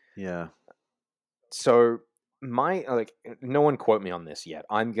 Yeah. So no one quote me on this yet.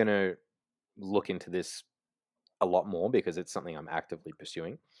 I'm gonna look into this a lot more because it's something I'm actively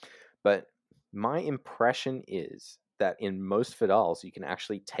pursuing. But my impression is that in most Fidels, you can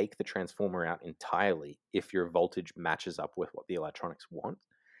actually take the transformer out entirely if your voltage matches up with what the electronics want,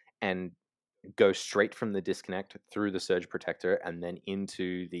 and go straight from the disconnect through the surge protector and then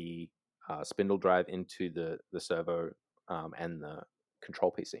into the spindle drive, into the servo and the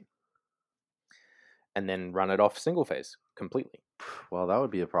control PC, and then run it off single phase completely. Well, that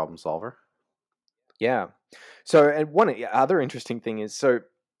would be a problem solver. Yeah. So, and one other interesting thing is, so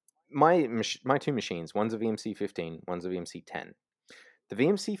my two machines, one's a VMC 15, one's a VMC 10. The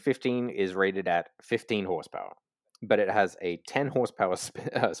VMC 15 is rated at 15 horsepower, but it has a 10 horsepower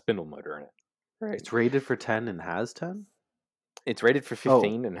spindle motor in it. Right. It's rated for 10 and has 10? It's rated for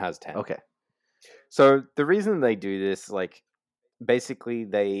 15 and has 10. Okay. So the reason they do this, like, basically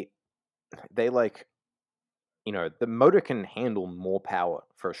they like, the motor can handle more power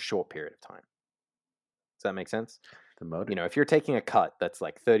for a short period of time. Does that make sense? The motor. If you're taking a cut that's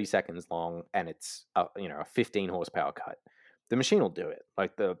like 30 seconds long and it's a 15 horsepower cut, the machine will do it.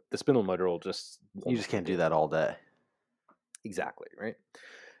 Like the spindle motor will just... You just can't do that all day. Exactly, right?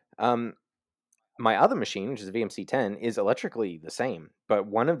 My other machine, which is a VMC 10, is electrically the same, but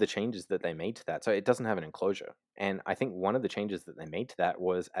one of the changes that they made to that, so it doesn't have an enclosure, and I think one of the changes that they made to that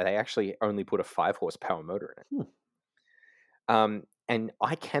was they actually only put a 5 horsepower motor in it. And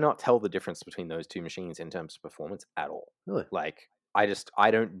I cannot tell the difference between those two machines in terms of performance at all. Really? Like, I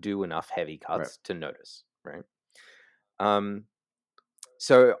don't do enough heavy cuts to notice, right?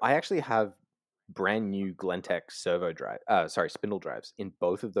 So I actually have brand new Glentech spindle drives in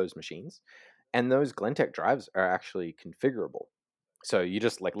both of those machines. And those Glentech drives are actually configurable. So you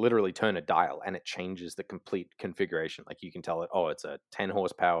just like literally turn a dial and it changes the complete configuration. Like you can tell it, it's a 10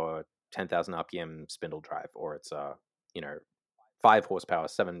 horsepower, 10,000 RPM spindle drive, or it's a, 5 horsepower,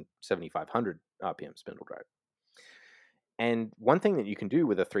 7,500 RPM spindle drive. And one thing that you can do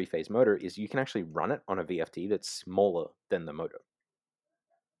with a 3-phase motor is you can actually run it on a VFD that's smaller than the motor.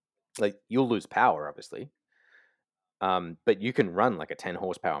 Like, you'll lose power, obviously. But you can run like a 10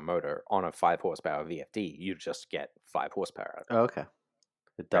 horsepower motor on a 5 horsepower VFD. You just get 5 horsepower out of it. Oh, okay.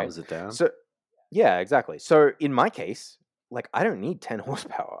 It dumps it down. So, yeah, exactly. So in my case, like, I don't need 10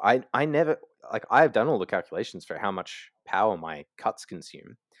 horsepower. I never, like, I've done all the calculations for how much power my cuts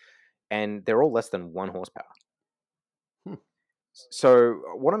consume, and they're all less than 1 horsepower. So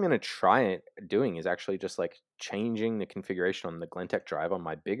what I'm going to try doing is actually just like changing the configuration on the Glentech drive on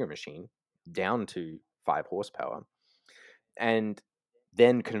my bigger machine down to 5 horsepower, and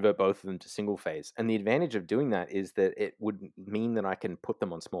then convert both of them to single phase. And the advantage of doing that is that it would mean that I can put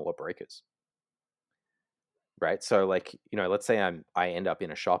them on smaller breakers. Right? So like, let's say I end up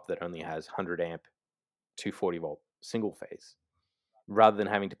in a shop that only has 100 amp, 240 volt single phase, rather than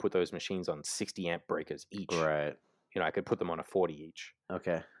having to put those machines on 60 amp breakers each. Right. I could put them on a 40 each.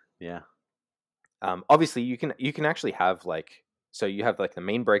 Okay. Yeah. Obviously you can actually have like, so you have like the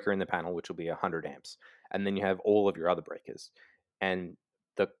main breaker in the panel, which will be 100 amps, and then you have all of your other breakers, and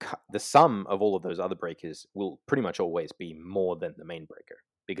the sum of all of those other breakers will pretty much always be more than the main breaker,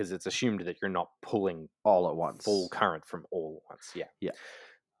 because it's assumed that you're not pulling all at once, full current from all at once. Yeah.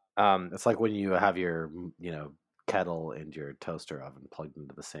 It's like when you have your kettle and your toaster oven plugged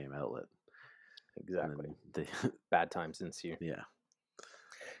into the same outlet. Exactly. Bad times ensue. Yeah.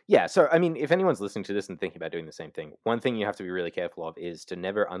 Yeah, so I mean, if anyone's listening to this and thinking about doing the same thing, one thing you have to be really careful of is to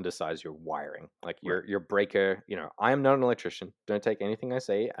never undersize your wiring. Like your breaker, I am not an electrician. Don't take anything I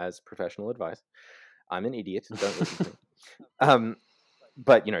say as professional advice. I'm an idiot. Don't listen to me.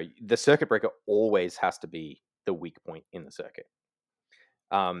 But the circuit breaker always has to be the weak point in the circuit.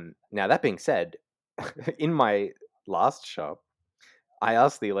 Now that being said, in my last shop, I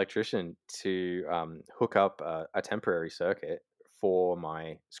asked the electrician to hook up a temporary circuit for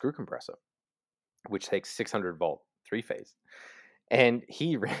my screw compressor, which takes 600 volt 3-phase. And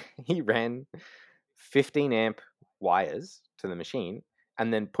he ran 15 amp wires to the machine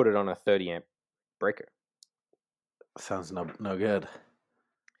and then put it on a 30 amp breaker. Sounds no good.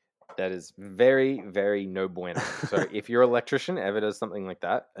 That is very, very no bueno. So if your electrician ever does something like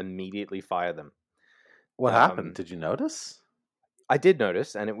that, immediately fire them. What happened? Did you notice? I did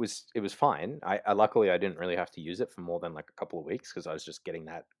notice, and it was fine. I luckily I didn't really have to use it for more than like a couple of weeks because I was just getting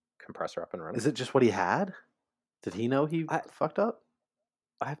that compressor up and running. Is it just what he had? Did he know he fucked up?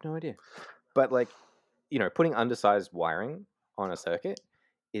 I have no idea. But like, putting undersized wiring on a circuit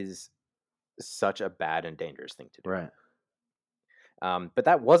is such a bad and dangerous thing to do. Right. But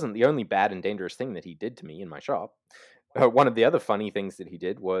that wasn't the only bad and dangerous thing that he did to me in my shop. One of the other funny things that he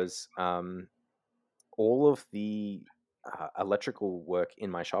did was all of the electrical work in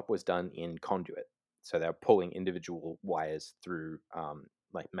my shop was done in conduit. So they're pulling individual wires through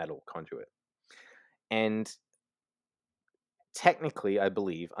like metal conduit. And technically, I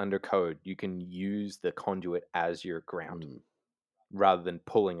believe, under code, you can use the conduit as your ground rather than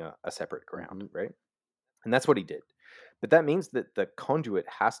pulling a separate ground, right? And that's what he did. But that means that the conduit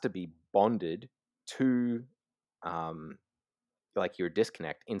has to be bonded to like your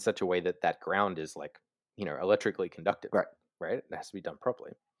disconnect in such a way that that ground is like, electrically conductive. Right? It has to be done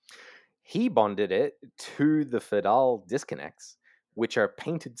properly. He bonded it to the Fadal disconnects, which are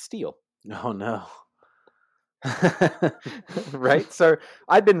painted steel. Oh, no. Right? So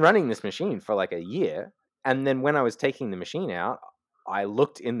I'd been running this machine for like a year. And then when I was taking the machine out, I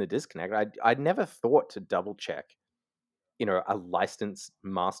looked in the disconnect. I'd never thought to double check, a licensed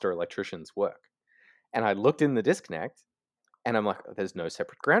master electrician's work. And I looked in the disconnect and I'm like, there's no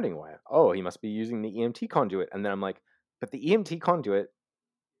separate grounding wire. Oh, he must be using the EMT conduit. And then I'm like, but the EMT conduit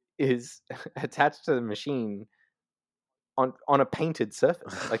is attached to the machine on a painted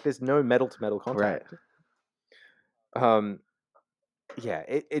surface. Like there's no metal to metal contact. Right. Yeah,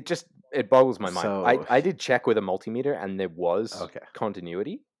 it boggles my mind. So, I did check with a multimeter and there was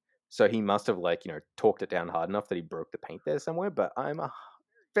continuity. So he must have torqued it down hard enough that he broke the paint there somewhere, but I'm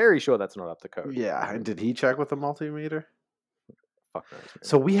very sure that's not up to code. Yeah, and did he check with the multimeter? Fuck knows.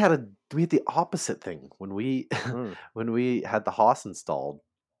 So we had the opposite thing when we when we had the Haas installed.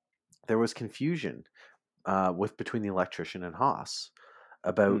 There was confusion between the electrician and Haas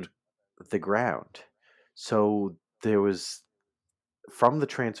about the ground. So there was from the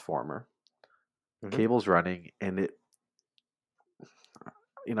transformer cables running, and it,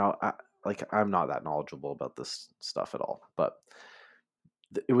 I'm not that knowledgeable about this stuff at all, but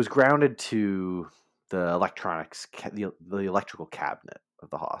it was grounded to the electronics, the electrical cabinet of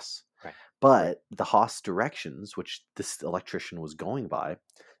the Haas. Right. But the Haas directions, which this electrician was going by,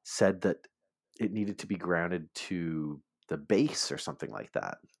 said that it needed to be grounded to the base or something like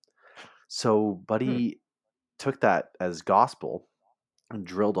that. So Buddy took that as gospel and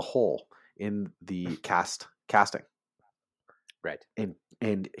drilled a hole in the casting. Right.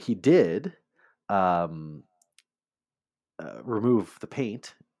 And he did remove the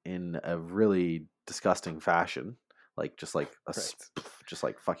paint in a really disgusting fashion, just like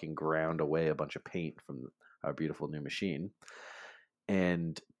fucking ground away a bunch of paint from our beautiful new machine,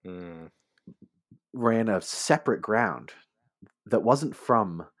 and ran a separate ground that wasn't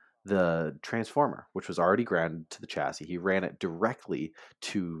from the transformer, which was already grounded to the chassis. He ran it directly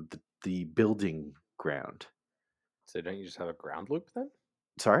to the building ground. So don't you just have a ground loop then?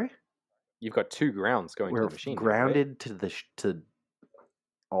 Sorry? You've got two grounds going to the machine. We're grounded to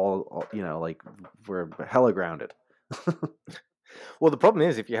all we're hella grounded. Well, the problem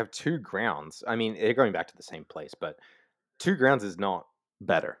is if you have two grounds, I mean, they're going back to the same place, but two grounds is not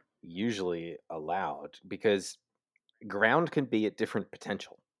better usually allowed because ground can be at different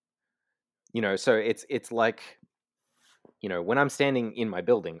potential. So it's like, when I'm standing in my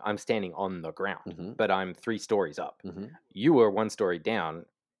building, I'm standing on the ground, but I'm 3 stories up. You are 1 story down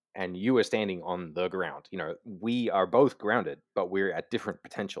and you are standing on the ground. We are both grounded, but we're at different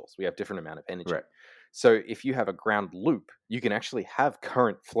potentials. We have different amount of energy. Right. So if you have a ground loop, you can actually have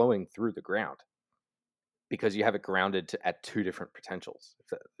current flowing through the ground because you have it grounded at 2 different potentials,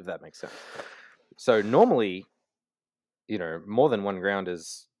 if that makes sense. So normally, more than 1 ground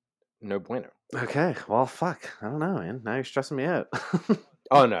is no bueno. Okay, well, fuck. I don't know, man. Now you're stressing me out.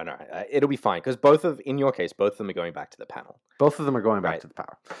 Oh, no. It'll be fine because in your case, both of them are going back to the panel. Both of them are going back to the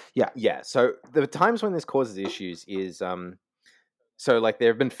power. Yeah. Yeah. So the times when this causes issues is, so like there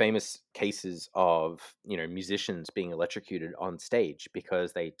have been famous cases of, musicians being electrocuted on stage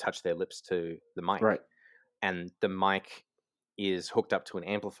because they touch their lips to the mic. Right. And the mic is hooked up to an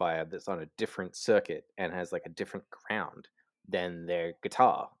amplifier that's on a different circuit and has like a different ground than their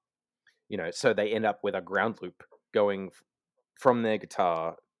guitar. So they end up with a ground loop going from their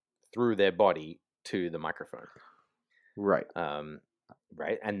guitar through their body to the microphone. Right.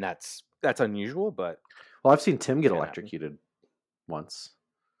 Right, and that's unusual, but well, I've seen Tim get can electrocuted once.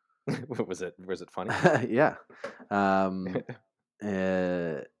 was it funny? Yeah.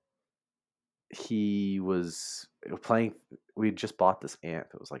 He was playing. We just bought this amp.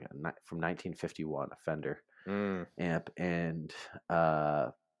 It was like from 1951, a Fender amp, and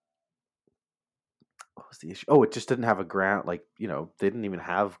what was the issue? Oh, it just didn't have a ground. Like, they didn't even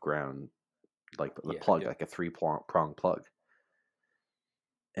have ground, like the plug, like a 3-prong plug.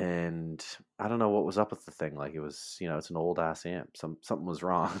 And I don't know what was up with the thing. Like, it was, it's an old ass amp. Something was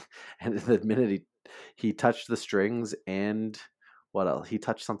wrong. And the minute he touched the strings and what else? He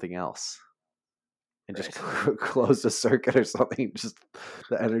touched something else and just closed a circuit or something. Just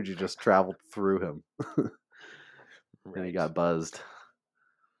the energy just traveled through him, and he got buzzed.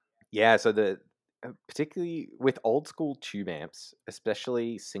 Yeah. So particularly with old school tube amps,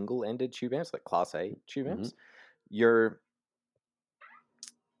 especially single-ended tube amps like Class A tube amps,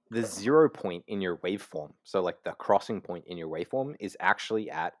 the 0 point in your waveform, so like the crossing point in your waveform, is actually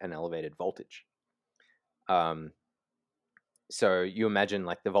at an elevated voltage. So you imagine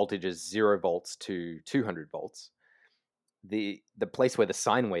like the voltage is 0 volts to 200 volts. The place where the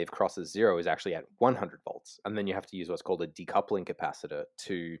sine wave crosses 0 is actually at 100 volts, and then you have to use what's called a decoupling capacitor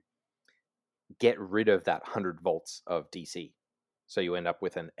to get rid of that 100 volts of DC. So you end up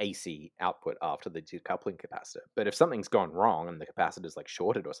with an AC output after the decoupling capacitor. But if something's gone wrong and the capacitor's like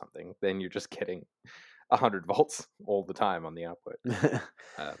shorted or something, then you're just getting 100 volts all the time on the output.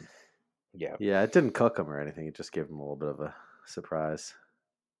 Yeah. Yeah, it didn't cook him or anything. It just gave him a little bit of a surprise.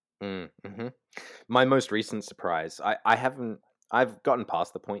 Mm-hmm. My most recent surprise, I've gotten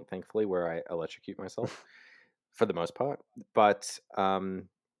past the point, thankfully, where I electrocute myself for the most part. But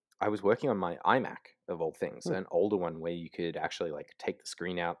I was working on my iMac, of all things, an older one where you could actually like take the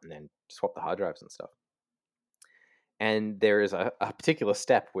screen out and then swap the hard drives and stuff. And there is a particular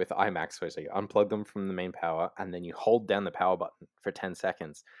step with iMacs where you unplug them from the main power and then you hold down the power button for 10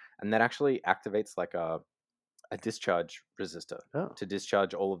 seconds. And that actually activates like a discharge resistor to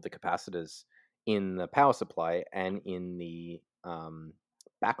discharge all of the capacitors in the power supply and in the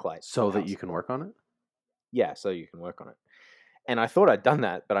backlight. So that you can work on it? Yeah, so you can work on it. And I thought I'd done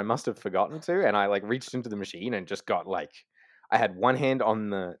that, but I must have forgotten to. And I like reached into the machine and just got like, I had one hand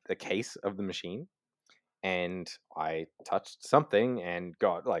on the case of the machine, and I touched something and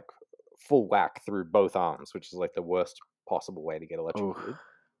got like full whack through both arms, which is like the worst possible way to get electrocuted.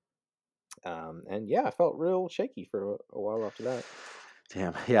 And yeah, I felt real shaky for a while after that.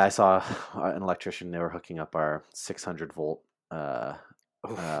 Damn. Yeah, I saw an electrician. They were hooking up our 600 volt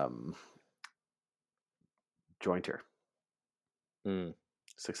jointer.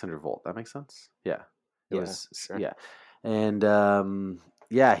 600 volt. That makes sense. Yeah. It was. Sure. Yeah. And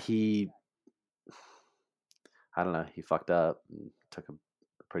he. I don't know. He fucked up and took a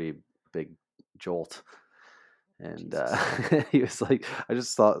pretty big jolt. And he was like, I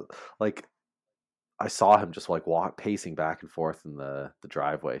just thought, like, I saw him just like pacing back and forth in the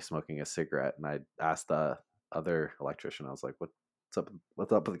driveway, smoking a cigarette. And I asked the other electrician, I was like, what's up with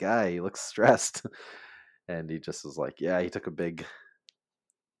the guy? He looks stressed. And he just was like, yeah, he took a big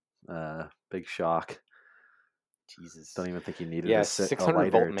shock. Jesus. Don't even think he needed a 600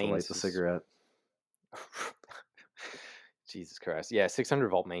 lighter volt to light the cigarette. Jesus Christ. Yeah, 600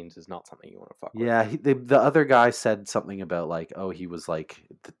 volt mains is not something you want to fuck with. Yeah, the other guy said something about like, he was like,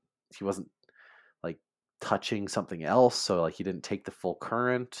 he wasn't like touching something else, so like he didn't take the full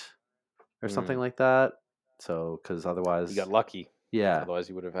current or something like that. So, because otherwise... You got lucky. Yeah. Otherwise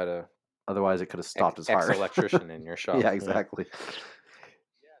you would have had Otherwise it could have stopped his heart. Ex-electrician in your shop. Yeah, exactly.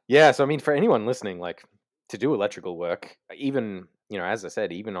 Yeah, so I mean, for anyone listening, like, to do electrical work, even, as I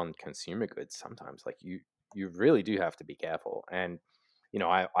said, even on consumer goods, sometimes, like, you really do have to be careful. And,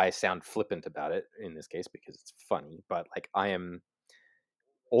 I sound flippant about it in this case because it's funny, but, like, I am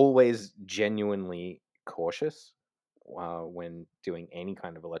always genuinely cautious when doing any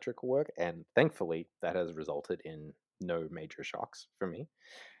kind of electrical work. And thankfully, that has resulted in no major shocks for me.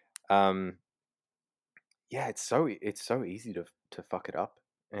 Yeah, it's so easy to fuck it up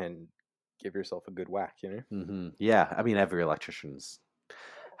and give yourself a good whack, Mm-hmm. Yeah, I mean, every electrician's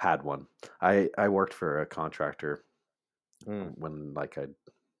had one. I worked for a contractor when like I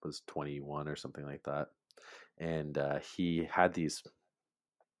was 21 or something like that, and he had these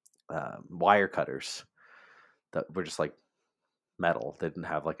wire cutters that were just like metal. They didn't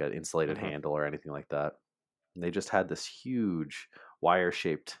have like an insulated handle or anything like that. And they just had this huge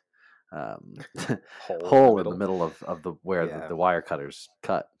wire-shaped Hole hole in the in the middle of the where Yeah. the wire cutters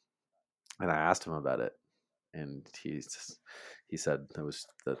cut. And I asked him about it, and he said there was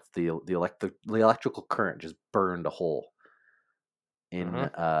the electrical current just burned a hole in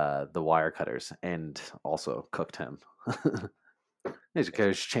the wire cutters and also cooked him. He's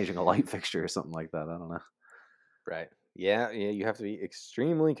changing a light fixture or something like that. I don't know. Right. Yeah, you have to be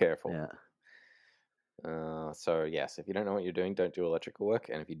extremely careful. Yeah. So yes, if you don't know what you're doing, don't do electrical work,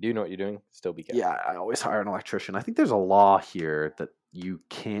 and if you do know what you're doing, still be careful. Yeah, I always hire an electrician. I think there's a law here that you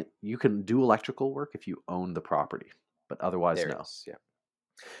can do electrical work if you own the property, but otherwise There no. it is, yeah.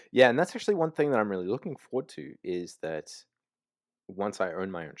 Yeah, and that's actually one thing that I'm really looking forward to is that once I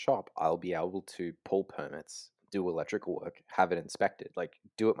own my own shop, I'll be able to pull permits, do electrical work, have it inspected, like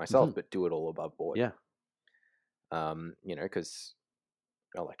do it myself, but do it all above board. Yeah. Because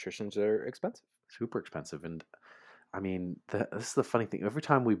electricians are expensive. Super expensive. And I mean, this is the funny thing. Every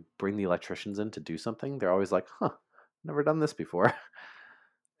time we bring the electricians in to do something, they're always like, never done this before.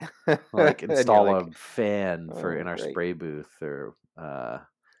 Like install a fan in our spray booth or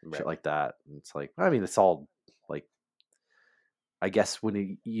shit like that. And it's like, I mean, it's all like, I guess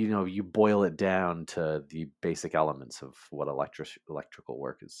when you boil it down to the basic elements of what electrical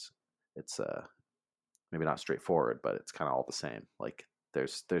work is, it's maybe not straightforward, but it's kind of all the same. Like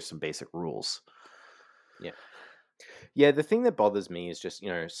there's some basic rules. Yeah, the thing that bothers me is just,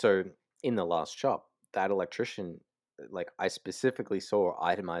 so in the last shop, that electrician, like I specifically saw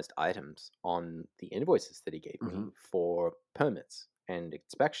itemized items on the invoices that he gave me for permits and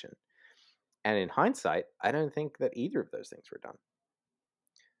inspection. And in hindsight, I don't think that either of those things were done.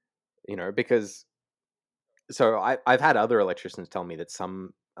 Because so I've had other electricians tell me that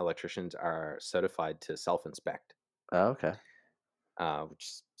some electricians are certified to self-inspect. Oh, okay.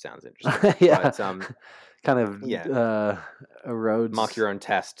 Which sounds interesting. Yeah. But, kind of erodes. Mark your own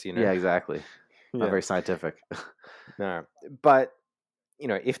test, Yeah, exactly. Not very scientific. No. But,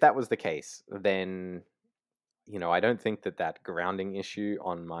 if that was the case, then, I don't think that grounding issue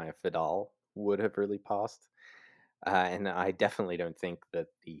on my Fidal would have really passed. And I definitely don't think that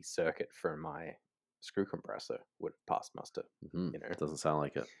the circuit for my screw compressor would have passed muster. It doesn't sound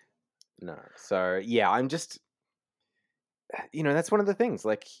like it. No. So, yeah, I'm just, that's one of the things.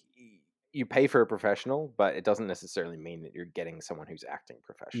 Like, you pay for a professional, but it doesn't necessarily mean that you're getting someone who's acting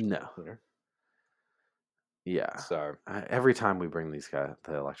professional. No. Yeah. So every time we bring the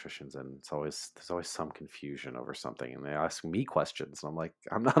electricians in, there's always some confusion over something, and they ask me questions, and I'm like,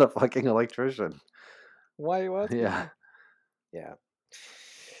 I'm not a fucking electrician. Why was? Yeah. Yeah.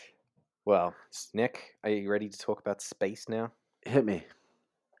 Well, Nick, are you ready to talk about space now? Hit me.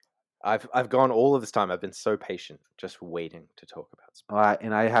 I've gone all of this time. I've been so patient, just waiting to talk about space.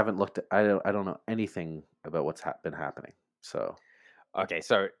 And I haven't looked at. I don't know anything about what's been happening. So. Okay,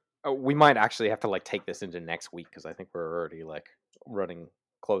 so we might actually have to take this into next week because I think we're already running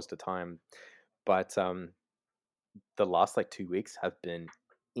close to time. But the last 2 weeks have been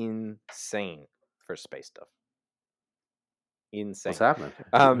insane for space stuff. Insane. What's happening?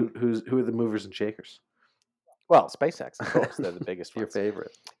 Who are the movers and shakers? Well, SpaceX, of course, they're the biggest ones. Your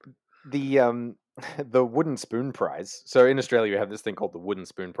favorite. The Wooden Spoon Prize. So in Australia, we have this thing called the Wooden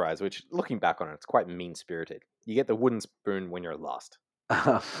Spoon Prize, which, looking back on it, it's quite mean-spirited. You get the wooden spoon when you're lost.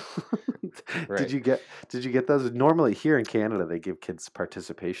 Right. Did you get those? Normally here in Canada, they give kids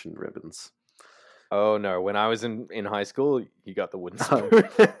participation ribbons. Oh no! When I was in high school, you got the wooden spoon.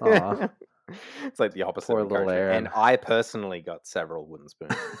 It's like the opposite. Poor little Aaron. And I personally got several wooden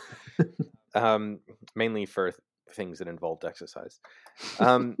spoons, mainly for things that involved exercise.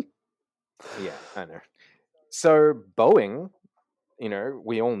 Yeah, I know. So Boeing,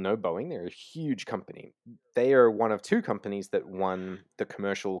 we all know Boeing. They're a huge company. They are one of two companies that won the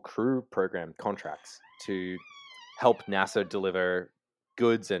Commercial Crew Program contracts to help NASA deliver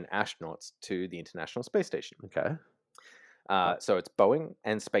goods and astronauts to the International Space Station. Okay. So it's Boeing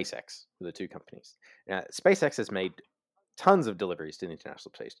and SpaceX are the two companies. Now, SpaceX has made tons of deliveries to the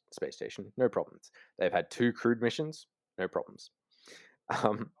International Space Station, no problems. They've had 2 crewed missions, no problems.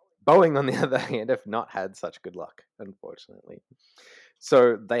 Boeing, on the other hand, have not had such good luck, unfortunately.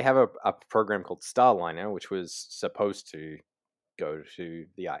 So they have a program called Starliner, which was supposed to go to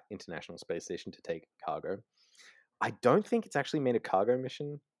the International Space Station to take cargo. I don't think it's actually made a cargo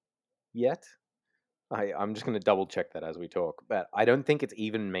mission yet. I'm just going to double check that as we talk, but I don't think it's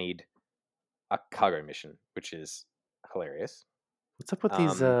even made a cargo mission, which is hilarious. What's up with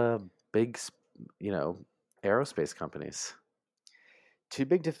these big, aerospace companies? Too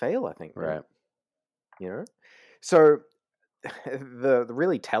big to fail, I think. Right. So the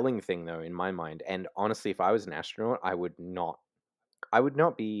really telling thing, though, in my mind, and honestly, if I was an astronaut, I would not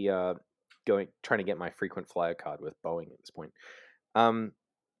be trying to get my frequent flyer card with Boeing at this point.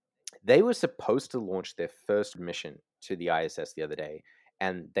 They were supposed to launch their first mission to the ISS the other day,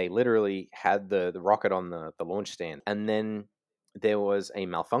 and they literally had the rocket on the launch stand, and then there was a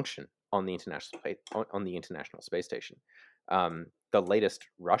malfunction on the International Space Station. The latest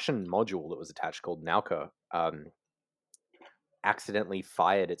Russian module that was attached, called Nauka, accidentally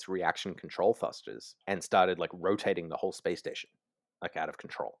fired its reaction control thrusters and started like rotating the whole space station, like out of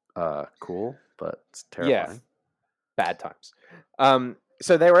control. Cool, but it's Yeah, terrifying. bad times.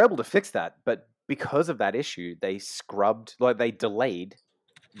 So they were able to fix that, but because of that issue, they delayed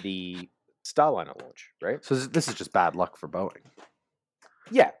the Starliner launch, right? So this is just bad luck for Boeing.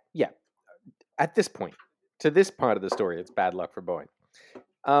 Yeah. At this point, to this part of the story, it's bad luck for Boeing.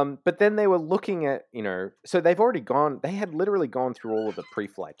 But then they were looking at, so they had literally gone through all of the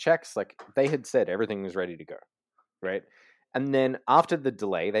pre-flight checks. Like, they had said everything was ready to go, right? And then after the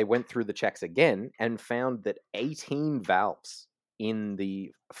delay, they went through the checks again and found that 18 valves in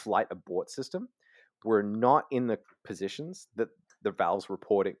the flight abort system were not in the positions that the valves were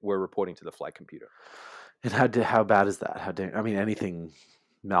reporting to the flight computer. And how bad is that? Anything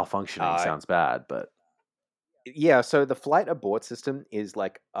malfunctioning sounds bad, but yeah. So the flight abort system is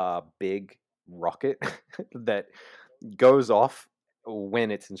like a big rocket that goes off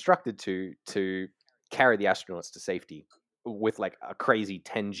when it's instructed to carry the astronauts to safety with like a crazy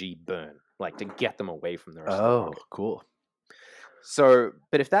 10G burn, like to get them away from the rest of the rocket. Cool. So,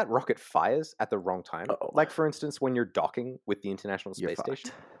 but if that rocket fires at the wrong time, like for instance, when you're docking with the International Space Station,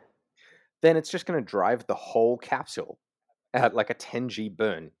 then it's just going to drive the whole capsule at like a 10G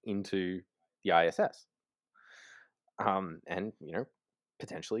burn into the ISS. And,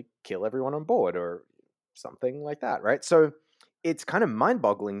 potentially kill everyone on board or something like that, right? So it's kind of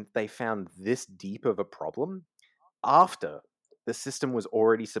mind-boggling they found this deep of a problem after the system was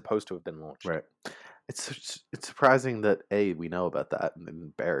already supposed to have been launched. Right. It's surprising that we know about that and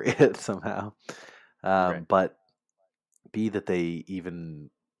then bury it somehow. Right. But B, that they even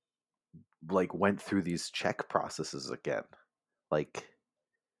like went through these check processes again. Like,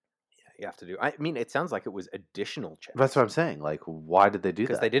 you have to do. I mean, it sounds like it was additional checks. That's what I'm saying. Like, why did they do that?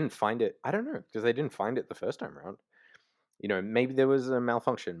 Because they didn't find it. I don't know. Because they didn't find it the first time around. Maybe there was a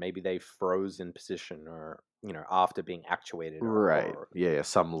malfunction. Maybe they froze in position, or after being actuated. Right. Or yeah.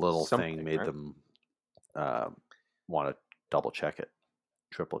 Some little thing made them want to double check it,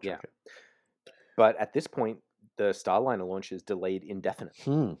 triple check it. But at this point, the Starliner launch is delayed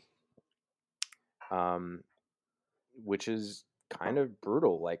indefinitely. Which is kind of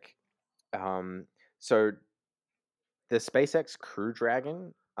brutal. Like, so the SpaceX Crew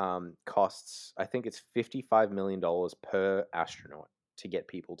Dragon costs, I think it's $55 million per astronaut to get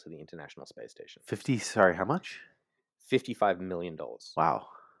people to the International Space Station. How much? $55 million. Wow.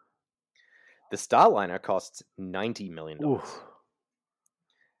 The Starliner costs $90 million.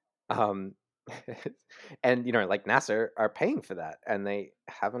 And like NASA are paying for that, and they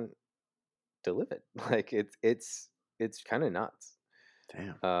haven't delivered. Like, it's kind of nuts.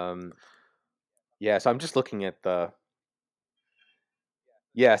 Damn. Yeah, so I'm just looking at so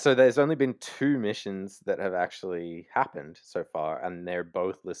there's only been 2 missions that have actually happened so far, and they're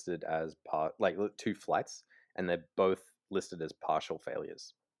both listed as 2 flights, and they're both listed as partial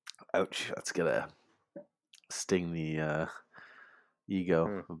failures. Ouch, that's gonna sting the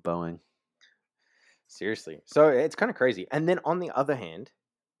ego of Boeing. Seriously. So it's kind of crazy. And then on the other hand,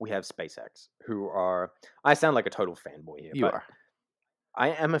 we have SpaceX, who are... I sound like a total fanboy here. You are. I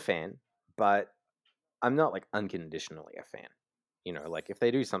am a fan, but I'm not like unconditionally a fan. Like if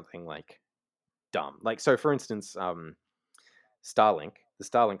they do something like dumb. Like, so for instance, Starlink, the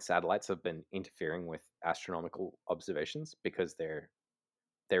Starlink satellites have been interfering with astronomical observations because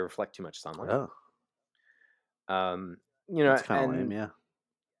they reflect too much sunlight. Oh. It's kind of lame, yeah.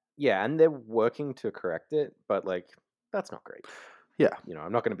 Yeah, and they're working to correct it, but like that's not great. Yeah.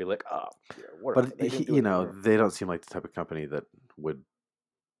 I'm not going to be like, but they don't seem like the type of company that would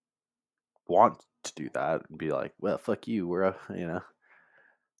want to do that and be like, well, fuck you, we're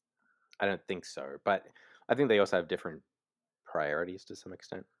I don't think so, but I think they also have different priorities to some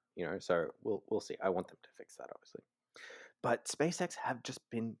extent, so we'll see. I want them to fix that, obviously. But SpaceX have just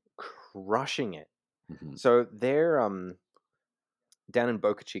been crushing it. Mm-hmm. So they're down in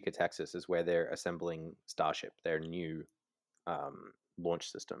Boca Chica, Texas, is where they're assembling Starship, their new launch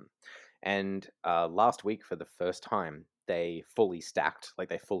system. And last week, for the first time, they fully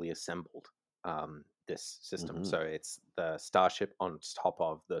assembled this system. Mm-hmm. So it's the Starship on top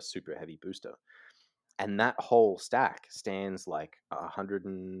of the Super Heavy booster. And that whole stack stands like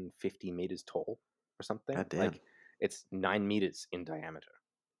 150 meters tall or something. God damn. Like it's 9 meters in diameter.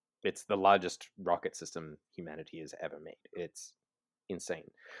 It's the largest rocket system humanity has ever made. It's insane.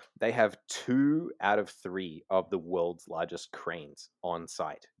 They have 2 out of 3 of the world's largest cranes on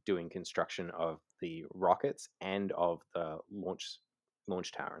site doing construction of the rockets and of the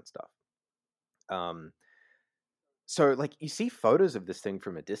launch tower and stuff. So like you see photos of this thing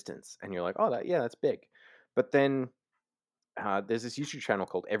from a distance and you're like, oh, that's big. But then there's this YouTube channel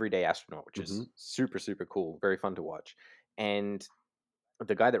called Everyday Astronaut, which is super, super cool, very fun to watch. And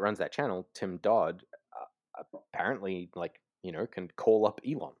the guy that runs that channel, Tim Dodd, apparently can call up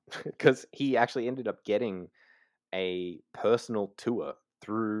Elon because he actually ended up getting a personal tour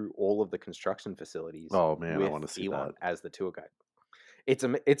through all of the construction facilities. Oh man, I want to see Elon that as the tour guide. It's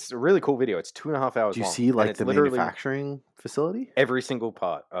a really cool video. It's 2.5 hours long. Do you see like the manufacturing facility? Every single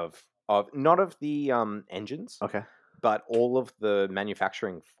part of not of the engines, Okay, but all of the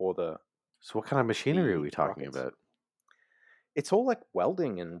manufacturing for the. So what kind of machinery are we talking about? It's all like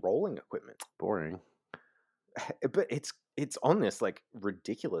welding and rolling equipment. Boring. But it's on this like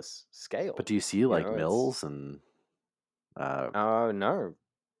ridiculous scale. But do you see like mills and? No,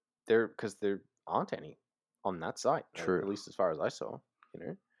 because there aren't any on that site. True. At least as far as I saw.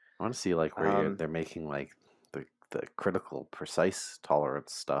 I want to see like where they're making like the critical precise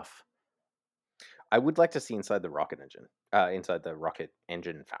tolerance stuff. I would like to see inside the rocket engine,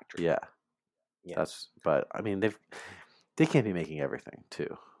 factory. Yeah. Yes. But I mean they can't be making everything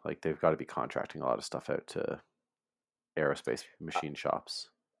too. Like they've got to be contracting a lot of stuff out to aerospace machine shops.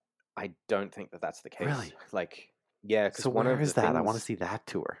 I don't think that's the case. Really? Like, yeah. So where is that? I want to see that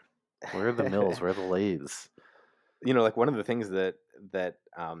tour. Where are the mills? Where are the lathes? Like one of the things that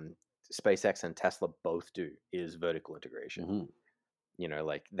SpaceX and Tesla both do is vertical integration.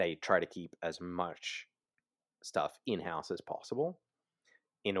 Like they try to keep as much stuff in-house as possible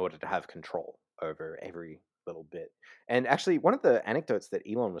in order to have control over every little bit. And actually, one of the anecdotes that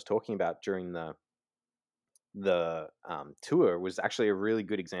Elon was talking about during the tour was actually a really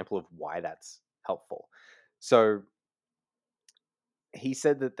good example of why that's helpful. So he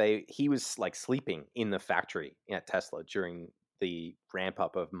said that he was like sleeping in the factory at Tesla during the ramp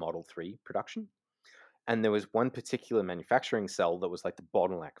up of Model 3 production. And there was one particular manufacturing cell that was like the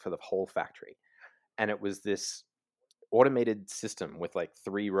bottleneck for the whole factory. And it was this automated system with like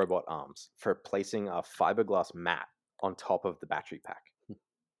 3 robot arms for placing a fiberglass mat on top of the battery pack.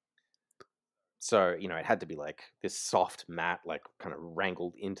 So, it had to be like this soft mat, like kind of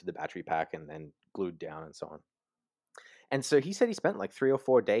wrangled into the battery pack and then glued down and so on. And so he said he spent like 3 or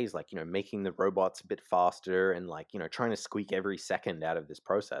 4 days, like, making the robots a bit faster and like, trying to squeak every second out of this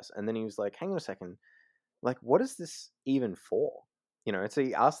process. And then he was like, hang on a second, like, what is this even for? So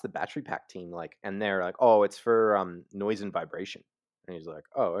he asked the battery pack team, like, and they're like, oh, it's for noise and vibration. And he's like,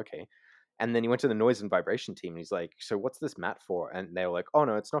 oh, okay. And then he went to the noise and vibration team and he's like, so what's this mat for? And they were like, oh,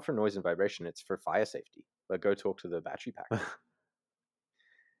 no, it's not for noise and vibration. It's for fire safety. Like, go talk to the battery pack.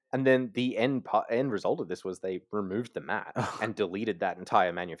 And then the end result of this was they removed the mat and deleted that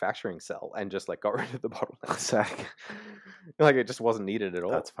entire manufacturing cell and just like got rid of the bottleneck. Like it just wasn't needed at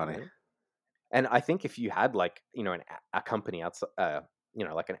all. That's funny. Right? And I think if you had like, a company outside,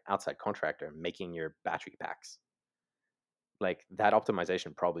 like an outside contractor making your battery packs, like that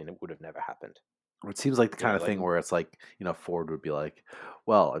optimization probably would have never happened. It seems like the kind of thing where it's like, Ford would be like,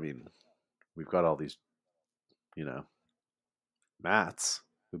 well, I mean, we've got all these, mats.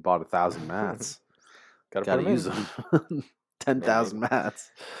 We bought 1,000 mats. Gotta use them. 10,000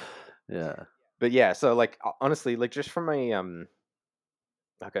 mats. Yeah. But yeah, so like honestly, like just from a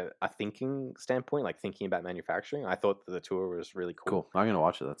like a thinking standpoint, like thinking about manufacturing, I thought the tour was really cool. Cool. I'm gonna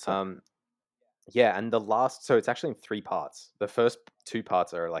watch it. That's yeah, and so it's actually in 3 parts. The first 2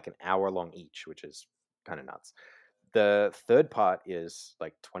 parts are like an hour long each, which is kind of nuts. The third part is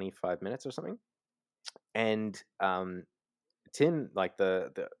like 25 minutes or something. And Tim, like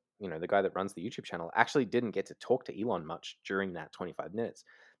the guy that runs the YouTube channel, actually didn't get to talk to Elon much during that 25 minutes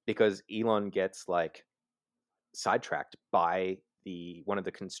because Elon gets like sidetracked by one of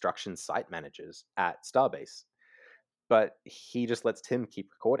the construction site managers at Starbase. But he just lets Tim keep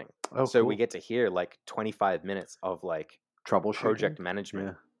recording. Oh, so cool. we get to hear like 25 minutes of like troubleshooting, project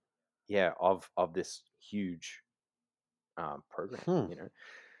management. Yeah, of this huge program,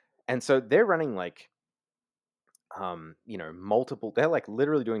 And so they're running like multiple, they're like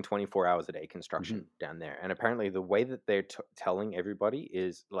literally doing 24 hours a day construction down there. And apparently the way that they're telling everybody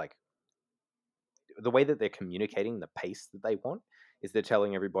is like, the way that they're communicating the pace that they want is they're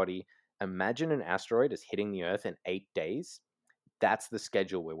telling everybody, imagine an asteroid is hitting the Earth in 8 days. That's the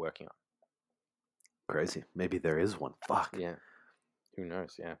schedule we're working on. Crazy. Maybe there is one. Fuck. Yeah. Who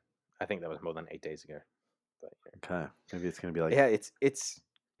knows? Yeah. I think that was more than 8 days ago. But Okay. Maybe it's gonna be like yeah,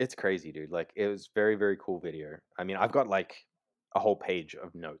 it's crazy, dude. Like it was very, very cool video. I mean, I've got like a whole page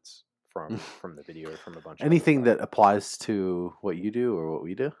of notes from the video from a bunch of anything other that applies to what you do or what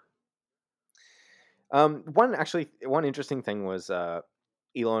we do. One interesting thing was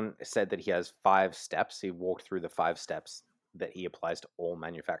Elon said that he has 5 steps. He walked through the 5 steps that he applies to all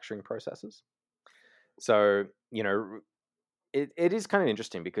manufacturing processes. So, it is kind of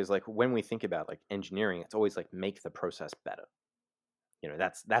interesting because like when we think about like engineering, it's always like make the process better.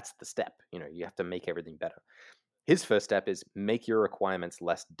 That's the step. You have to make everything better. His first step is make your requirements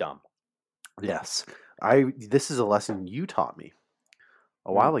less dumb. Yes. This is a lesson you taught me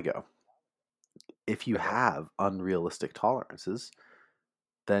a while ago. If you have unrealistic tolerances,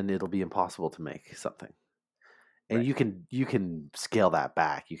 then it'll be impossible to make something. And Right. you can scale that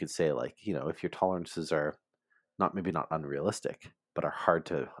back. You could say like, if your tolerances are maybe not unrealistic, but are hard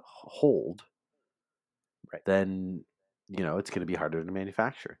to hold, Right. then it's going to be harder to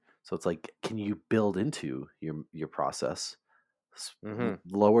manufacture. So it's like, can you build into your process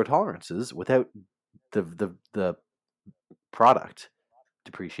lower tolerances without the product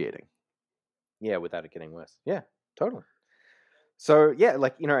depreciating? Yeah, without it getting worse. Yeah, totally. So yeah,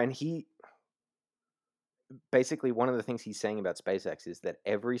 like and he basically, one of the things he's saying about SpaceX is that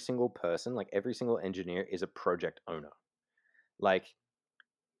every single person, like every single engineer, is a project owner. Like,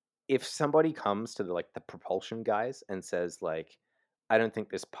 if somebody comes to the propulsion guys and says like, I don't think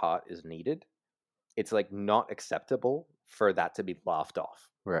this part is needed, it's like not acceptable for that to be laughed off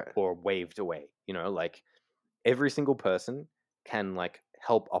Right. or waved away. Like every single person can like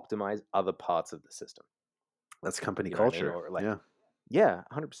help optimize other parts of the system. That's company You know what I mean? culture. Or like, yeah. Yeah,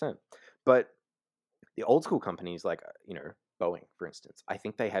 100%. But the old school companies like Boeing, for instance, I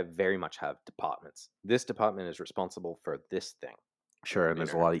think they very much have departments. This department is responsible for this thing. Sure, and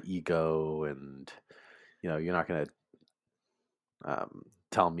there's a lot of ego, and you're not going to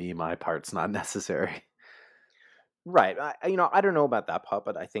tell me my part's not necessary. Right. I don't know about that part,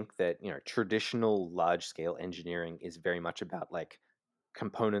 but I think that traditional large scale engineering is very much about like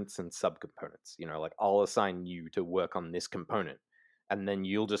components and subcomponents. Like I'll assign you to work on this component, and then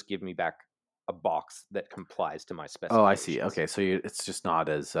you'll just give me back a box that complies to my specifications. Oh, I see. Okay, so it's just not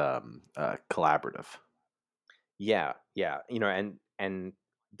as collaborative. Yeah, and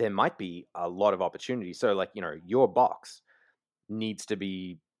there might be a lot of opportunity. So like your box needs to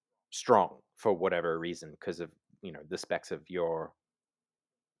be strong for whatever reason because of the specs of your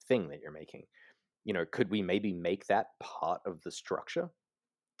thing that you're making. Could we maybe make that part of the structure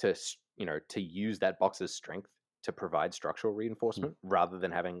to to use that box's strength to provide structural reinforcement rather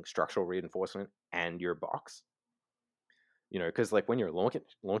than having structural reinforcement and your box? Because like when you're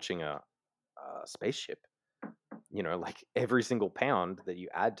launching a spaceship, like every single pound that you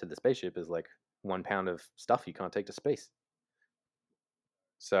add to the spaceship is like 1 pound of stuff you can't take to space.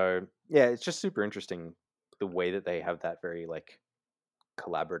 So yeah, it's just super interesting the way that they have that very like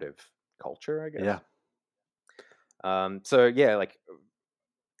collaborative culture, I guess. Yeah. So yeah, like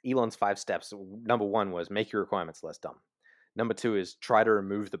Elon's 5 steps. Number 1 was make your requirements less dumb. Number 2 is try to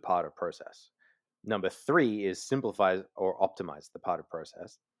remove the part of process. Number 3 is simplify or optimize the part of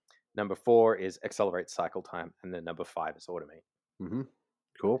process. Number 4 is accelerate cycle time, and then number 5 is automate. Mm-hmm.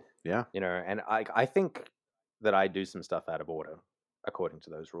 Cool. Yeah. And I think that I do some stuff out of order according to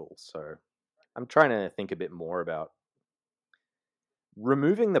those rules. So I'm trying to think a bit more about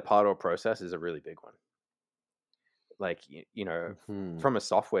removing the part or process is a really big one. Like, from a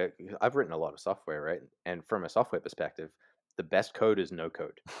software, I've written a lot of software, right? And from a software perspective, the best code is no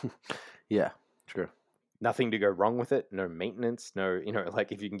code. Yeah, true. Nothing to go wrong with it. No maintenance. No,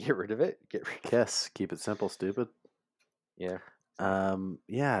 like if you can get rid of it, get rid of it. Kiss. Keep it simple, stupid. Yeah.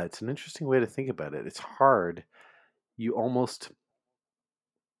 Yeah, it's an interesting way to think about it. It's hard. You almost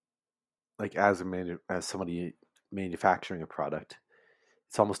like as somebody manufacturing a product,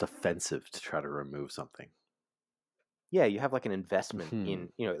 it's almost offensive to try to remove something. Yeah, you have like an investment in,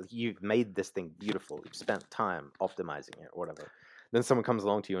 you've made this thing beautiful. You've spent time optimizing it or whatever. Then someone comes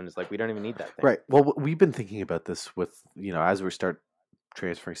along to you and is like, we don't even need that thing. Right. Well, we've been thinking about this with, as we start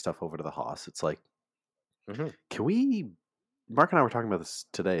transferring stuff over to the Haas, it's like, can we, Mark and I were talking about this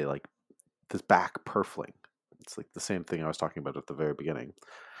today, like this back purfling. It's like the same thing I was talking about at the very beginning.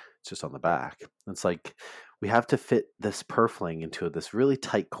 It's just on the back. It's like, we have to fit this purfling into this really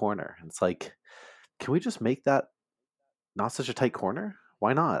tight corner. And it's like, can we just make that not such a tight corner?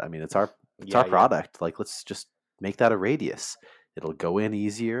 Why not? I mean, it's our product. Like, let's just make that a radius. It'll go in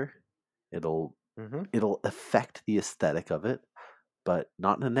easier. It'll affect the aesthetic of it, but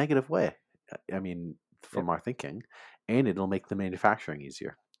not in a negative way. I mean, from our thinking, and it'll make the manufacturing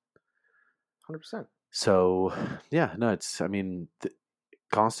easier. 100%. So, yeah, no, it's,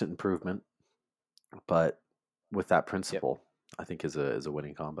 constant improvement, but with that principle, I think is a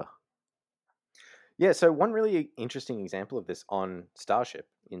winning combo. Yeah, so one really interesting example of this on Starship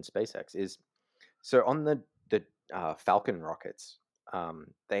in SpaceX is, so on the Falcon rockets,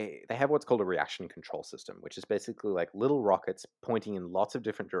 they have what's called a reaction control system, which is basically like little rockets pointing in lots of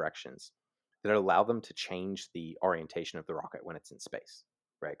different directions that allow them to change the orientation of the rocket when it's in space,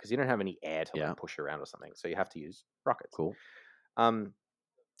 right? Because you don't have any air to like push around or something, so you have to use rockets. Cool.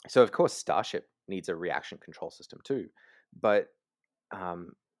 So of course Starship needs a reaction control system too, but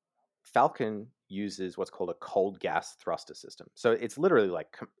Falcon uses what's called a cold gas thruster system. So it's literally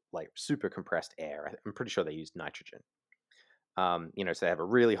like super compressed air. I'm pretty sure they use nitrogen. So they have a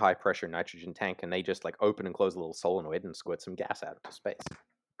really high pressure nitrogen tank, and they just like open and close a little solenoid and squirt some gas out into space,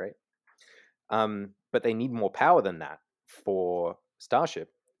 right? But they need more power than that for Starship.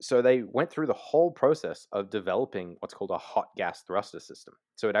 So they went through the whole process of developing what's called a hot gas thruster system.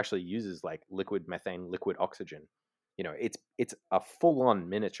 So it actually uses like liquid methane, liquid oxygen. It's a full-on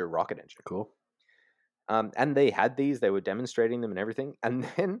miniature rocket engine. Cool. And they had these, they were demonstrating them and everything. And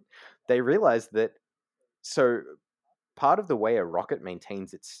then they realized that, so part of the way a rocket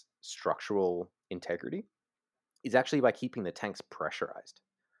maintains its structural integrity is actually by keeping the tanks pressurized.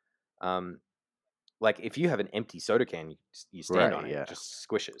 Like if you have an empty soda can, you stand on it, it just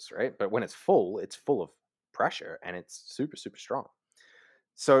squishes, right? But when it's full of pressure and it's super, super strong.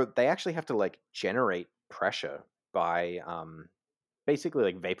 So they actually have to like generate pressure by basically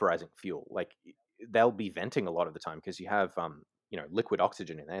like vaporizing fuel. Like they'll be venting a lot of the time because you have liquid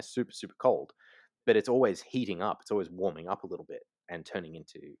oxygen in there, super, super cold, but it's always heating up. It's always warming up a little bit and turning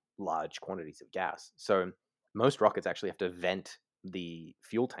into large quantities of gas. So most rockets actually have to vent the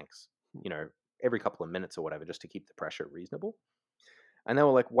fuel tanks, every couple of minutes or whatever, just to keep the pressure reasonable. And they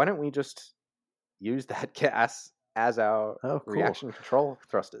were like, why don't we just use that gas as our reaction control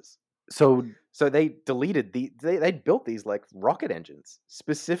thrusters? So they deleted they built these like rocket engines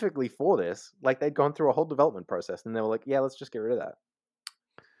specifically for this. Like they'd gone through a whole development process, and they were like, yeah, let's just get rid of that.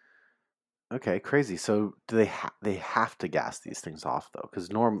 Okay, crazy. So do they have to gas these things off though?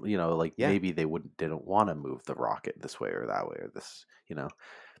 Because maybe they didn't want to move the rocket this way or that way or this,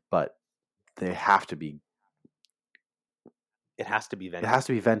 but they have to be. It has to be vented. It has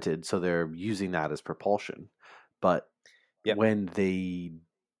to be vented, so they're using that as propulsion. But when they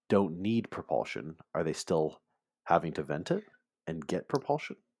don't need propulsion, are they still having to vent it and get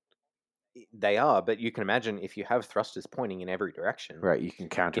propulsion? They are, but you can imagine if you have thrusters pointing in every direction. Right, you can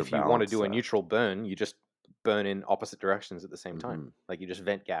counterbalance. If you want to do a neutral burn, you just burn in opposite directions at the same time. Like you just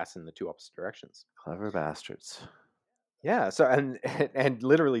vent gas in the two opposite directions. Clever bastards. Yeah. So and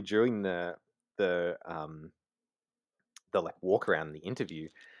literally during the like walk around the interview,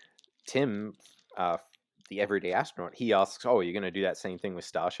 Tim, the everyday astronaut, he asks, "Oh, you're going to do that same thing with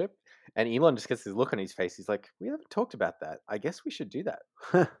Starship?" And Elon just gets this look on his face. He's like, "We haven't talked about that. I guess we should do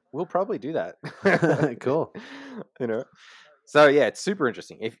that. We'll probably do that." Cool. So yeah, it's super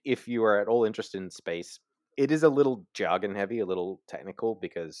interesting. If you are at all interested in space, it is a little jargon heavy, a little technical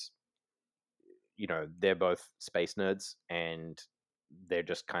because they're both space nerds and they're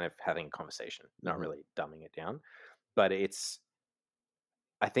just kind of having a conversation, not really dumbing it down. But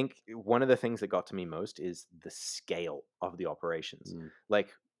I think one of the things that got to me most is the scale of the operations. Like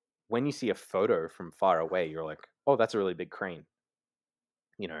when you see a photo from far away, you're like, oh, that's a really big crane.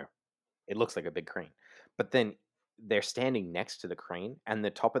 It looks like a big crane. But then they're standing next to the crane and the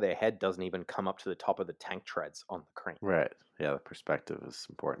top of their head doesn't even come up to the top of the tank treads on the crane. Right. Yeah, the perspective is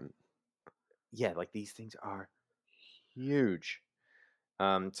important. Yeah, like these things are huge.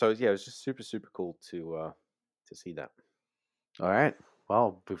 So yeah, it was just super, super cool to see that. All right.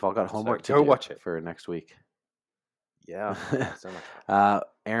 Well, we've all got homework to go do watch it for next week. Yeah, so much.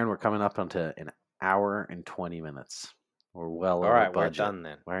 Aaron, we're coming up onto an hour and 20 minutes. We're well over budget. We're done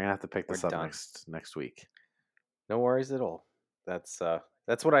then. We're gonna have to pick this up next week. No worries at all. That's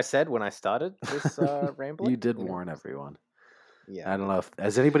what I said when I started this rambling. You did warn everyone. Yeah. I don't know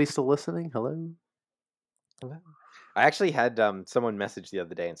is anybody still listening? Hello. I actually had someone message the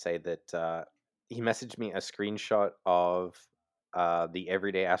other day and say that he messaged me a screenshot of the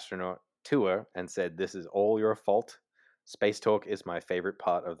Everyday Astronaut tour and said, "This is all your fault. Space talk is my favorite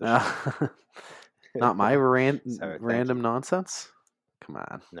part of the show." Not my random nonsense. Come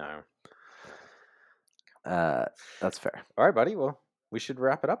on. No. That's fair. All right, buddy. Well, we should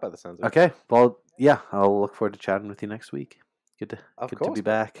wrap it up by the sounds of it. Okay. Well, yeah, I'll look forward to chatting with you next week. Good to be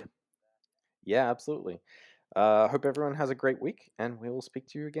back. Yeah, absolutely. Hope everyone has a great week, and we will speak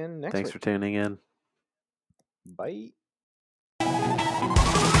to you again next week. Thanks for tuning in. Bye.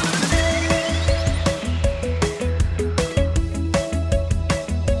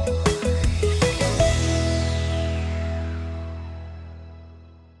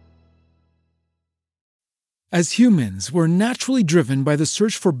 As humans, we're naturally driven by the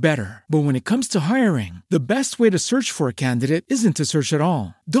search for better. But when it comes to hiring, the best way to search for a candidate isn't to search at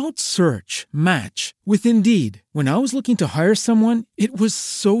all. Don't search, match with Indeed. When I was looking to hire someone, it was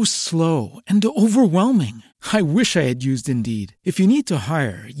so slow and overwhelming. I wish I had used Indeed. If you need to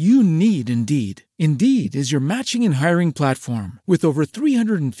hire, you need Indeed. Indeed is your matching and hiring platform with over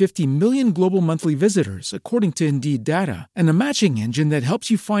 350 million global monthly visitors, according to Indeed data, and a matching engine that helps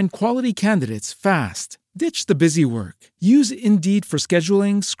you find quality candidates fast. Ditch the busy work. Use Indeed for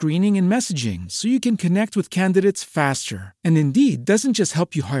scheduling, screening, and messaging so you can connect with candidates faster. And Indeed doesn't just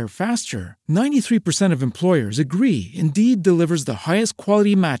help you hire faster. 93% of employers agree Indeed delivers the highest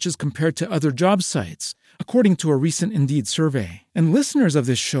quality matches compared to other job sites, according to a recent Indeed survey. And listeners of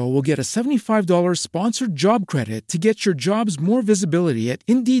this show will get a $75 sponsored job credit to get your jobs more visibility at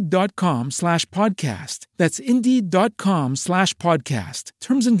Indeed.com/podcast. That's Indeed.com/podcast.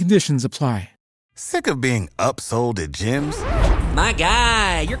 Terms and conditions apply. Sick of being upsold at gyms? My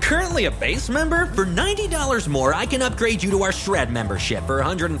guy, you're currently a base member. For $90 more, I can upgrade you to our Shred membership. For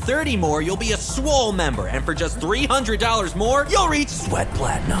 $130 more, you'll be a Swole member. And for just $300 more, you'll reach Sweat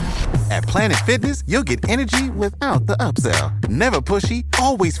Platinum. At Planet Fitness, you'll get energy without the upsell. Never pushy,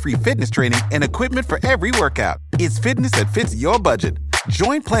 always free fitness training and equipment for every workout. It's fitness that fits your budget.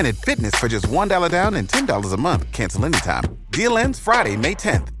 Join Planet Fitness for just $1 down and $10 a month. Cancel anytime. Deal ends Friday, May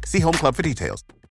 10th. See Home Club for details.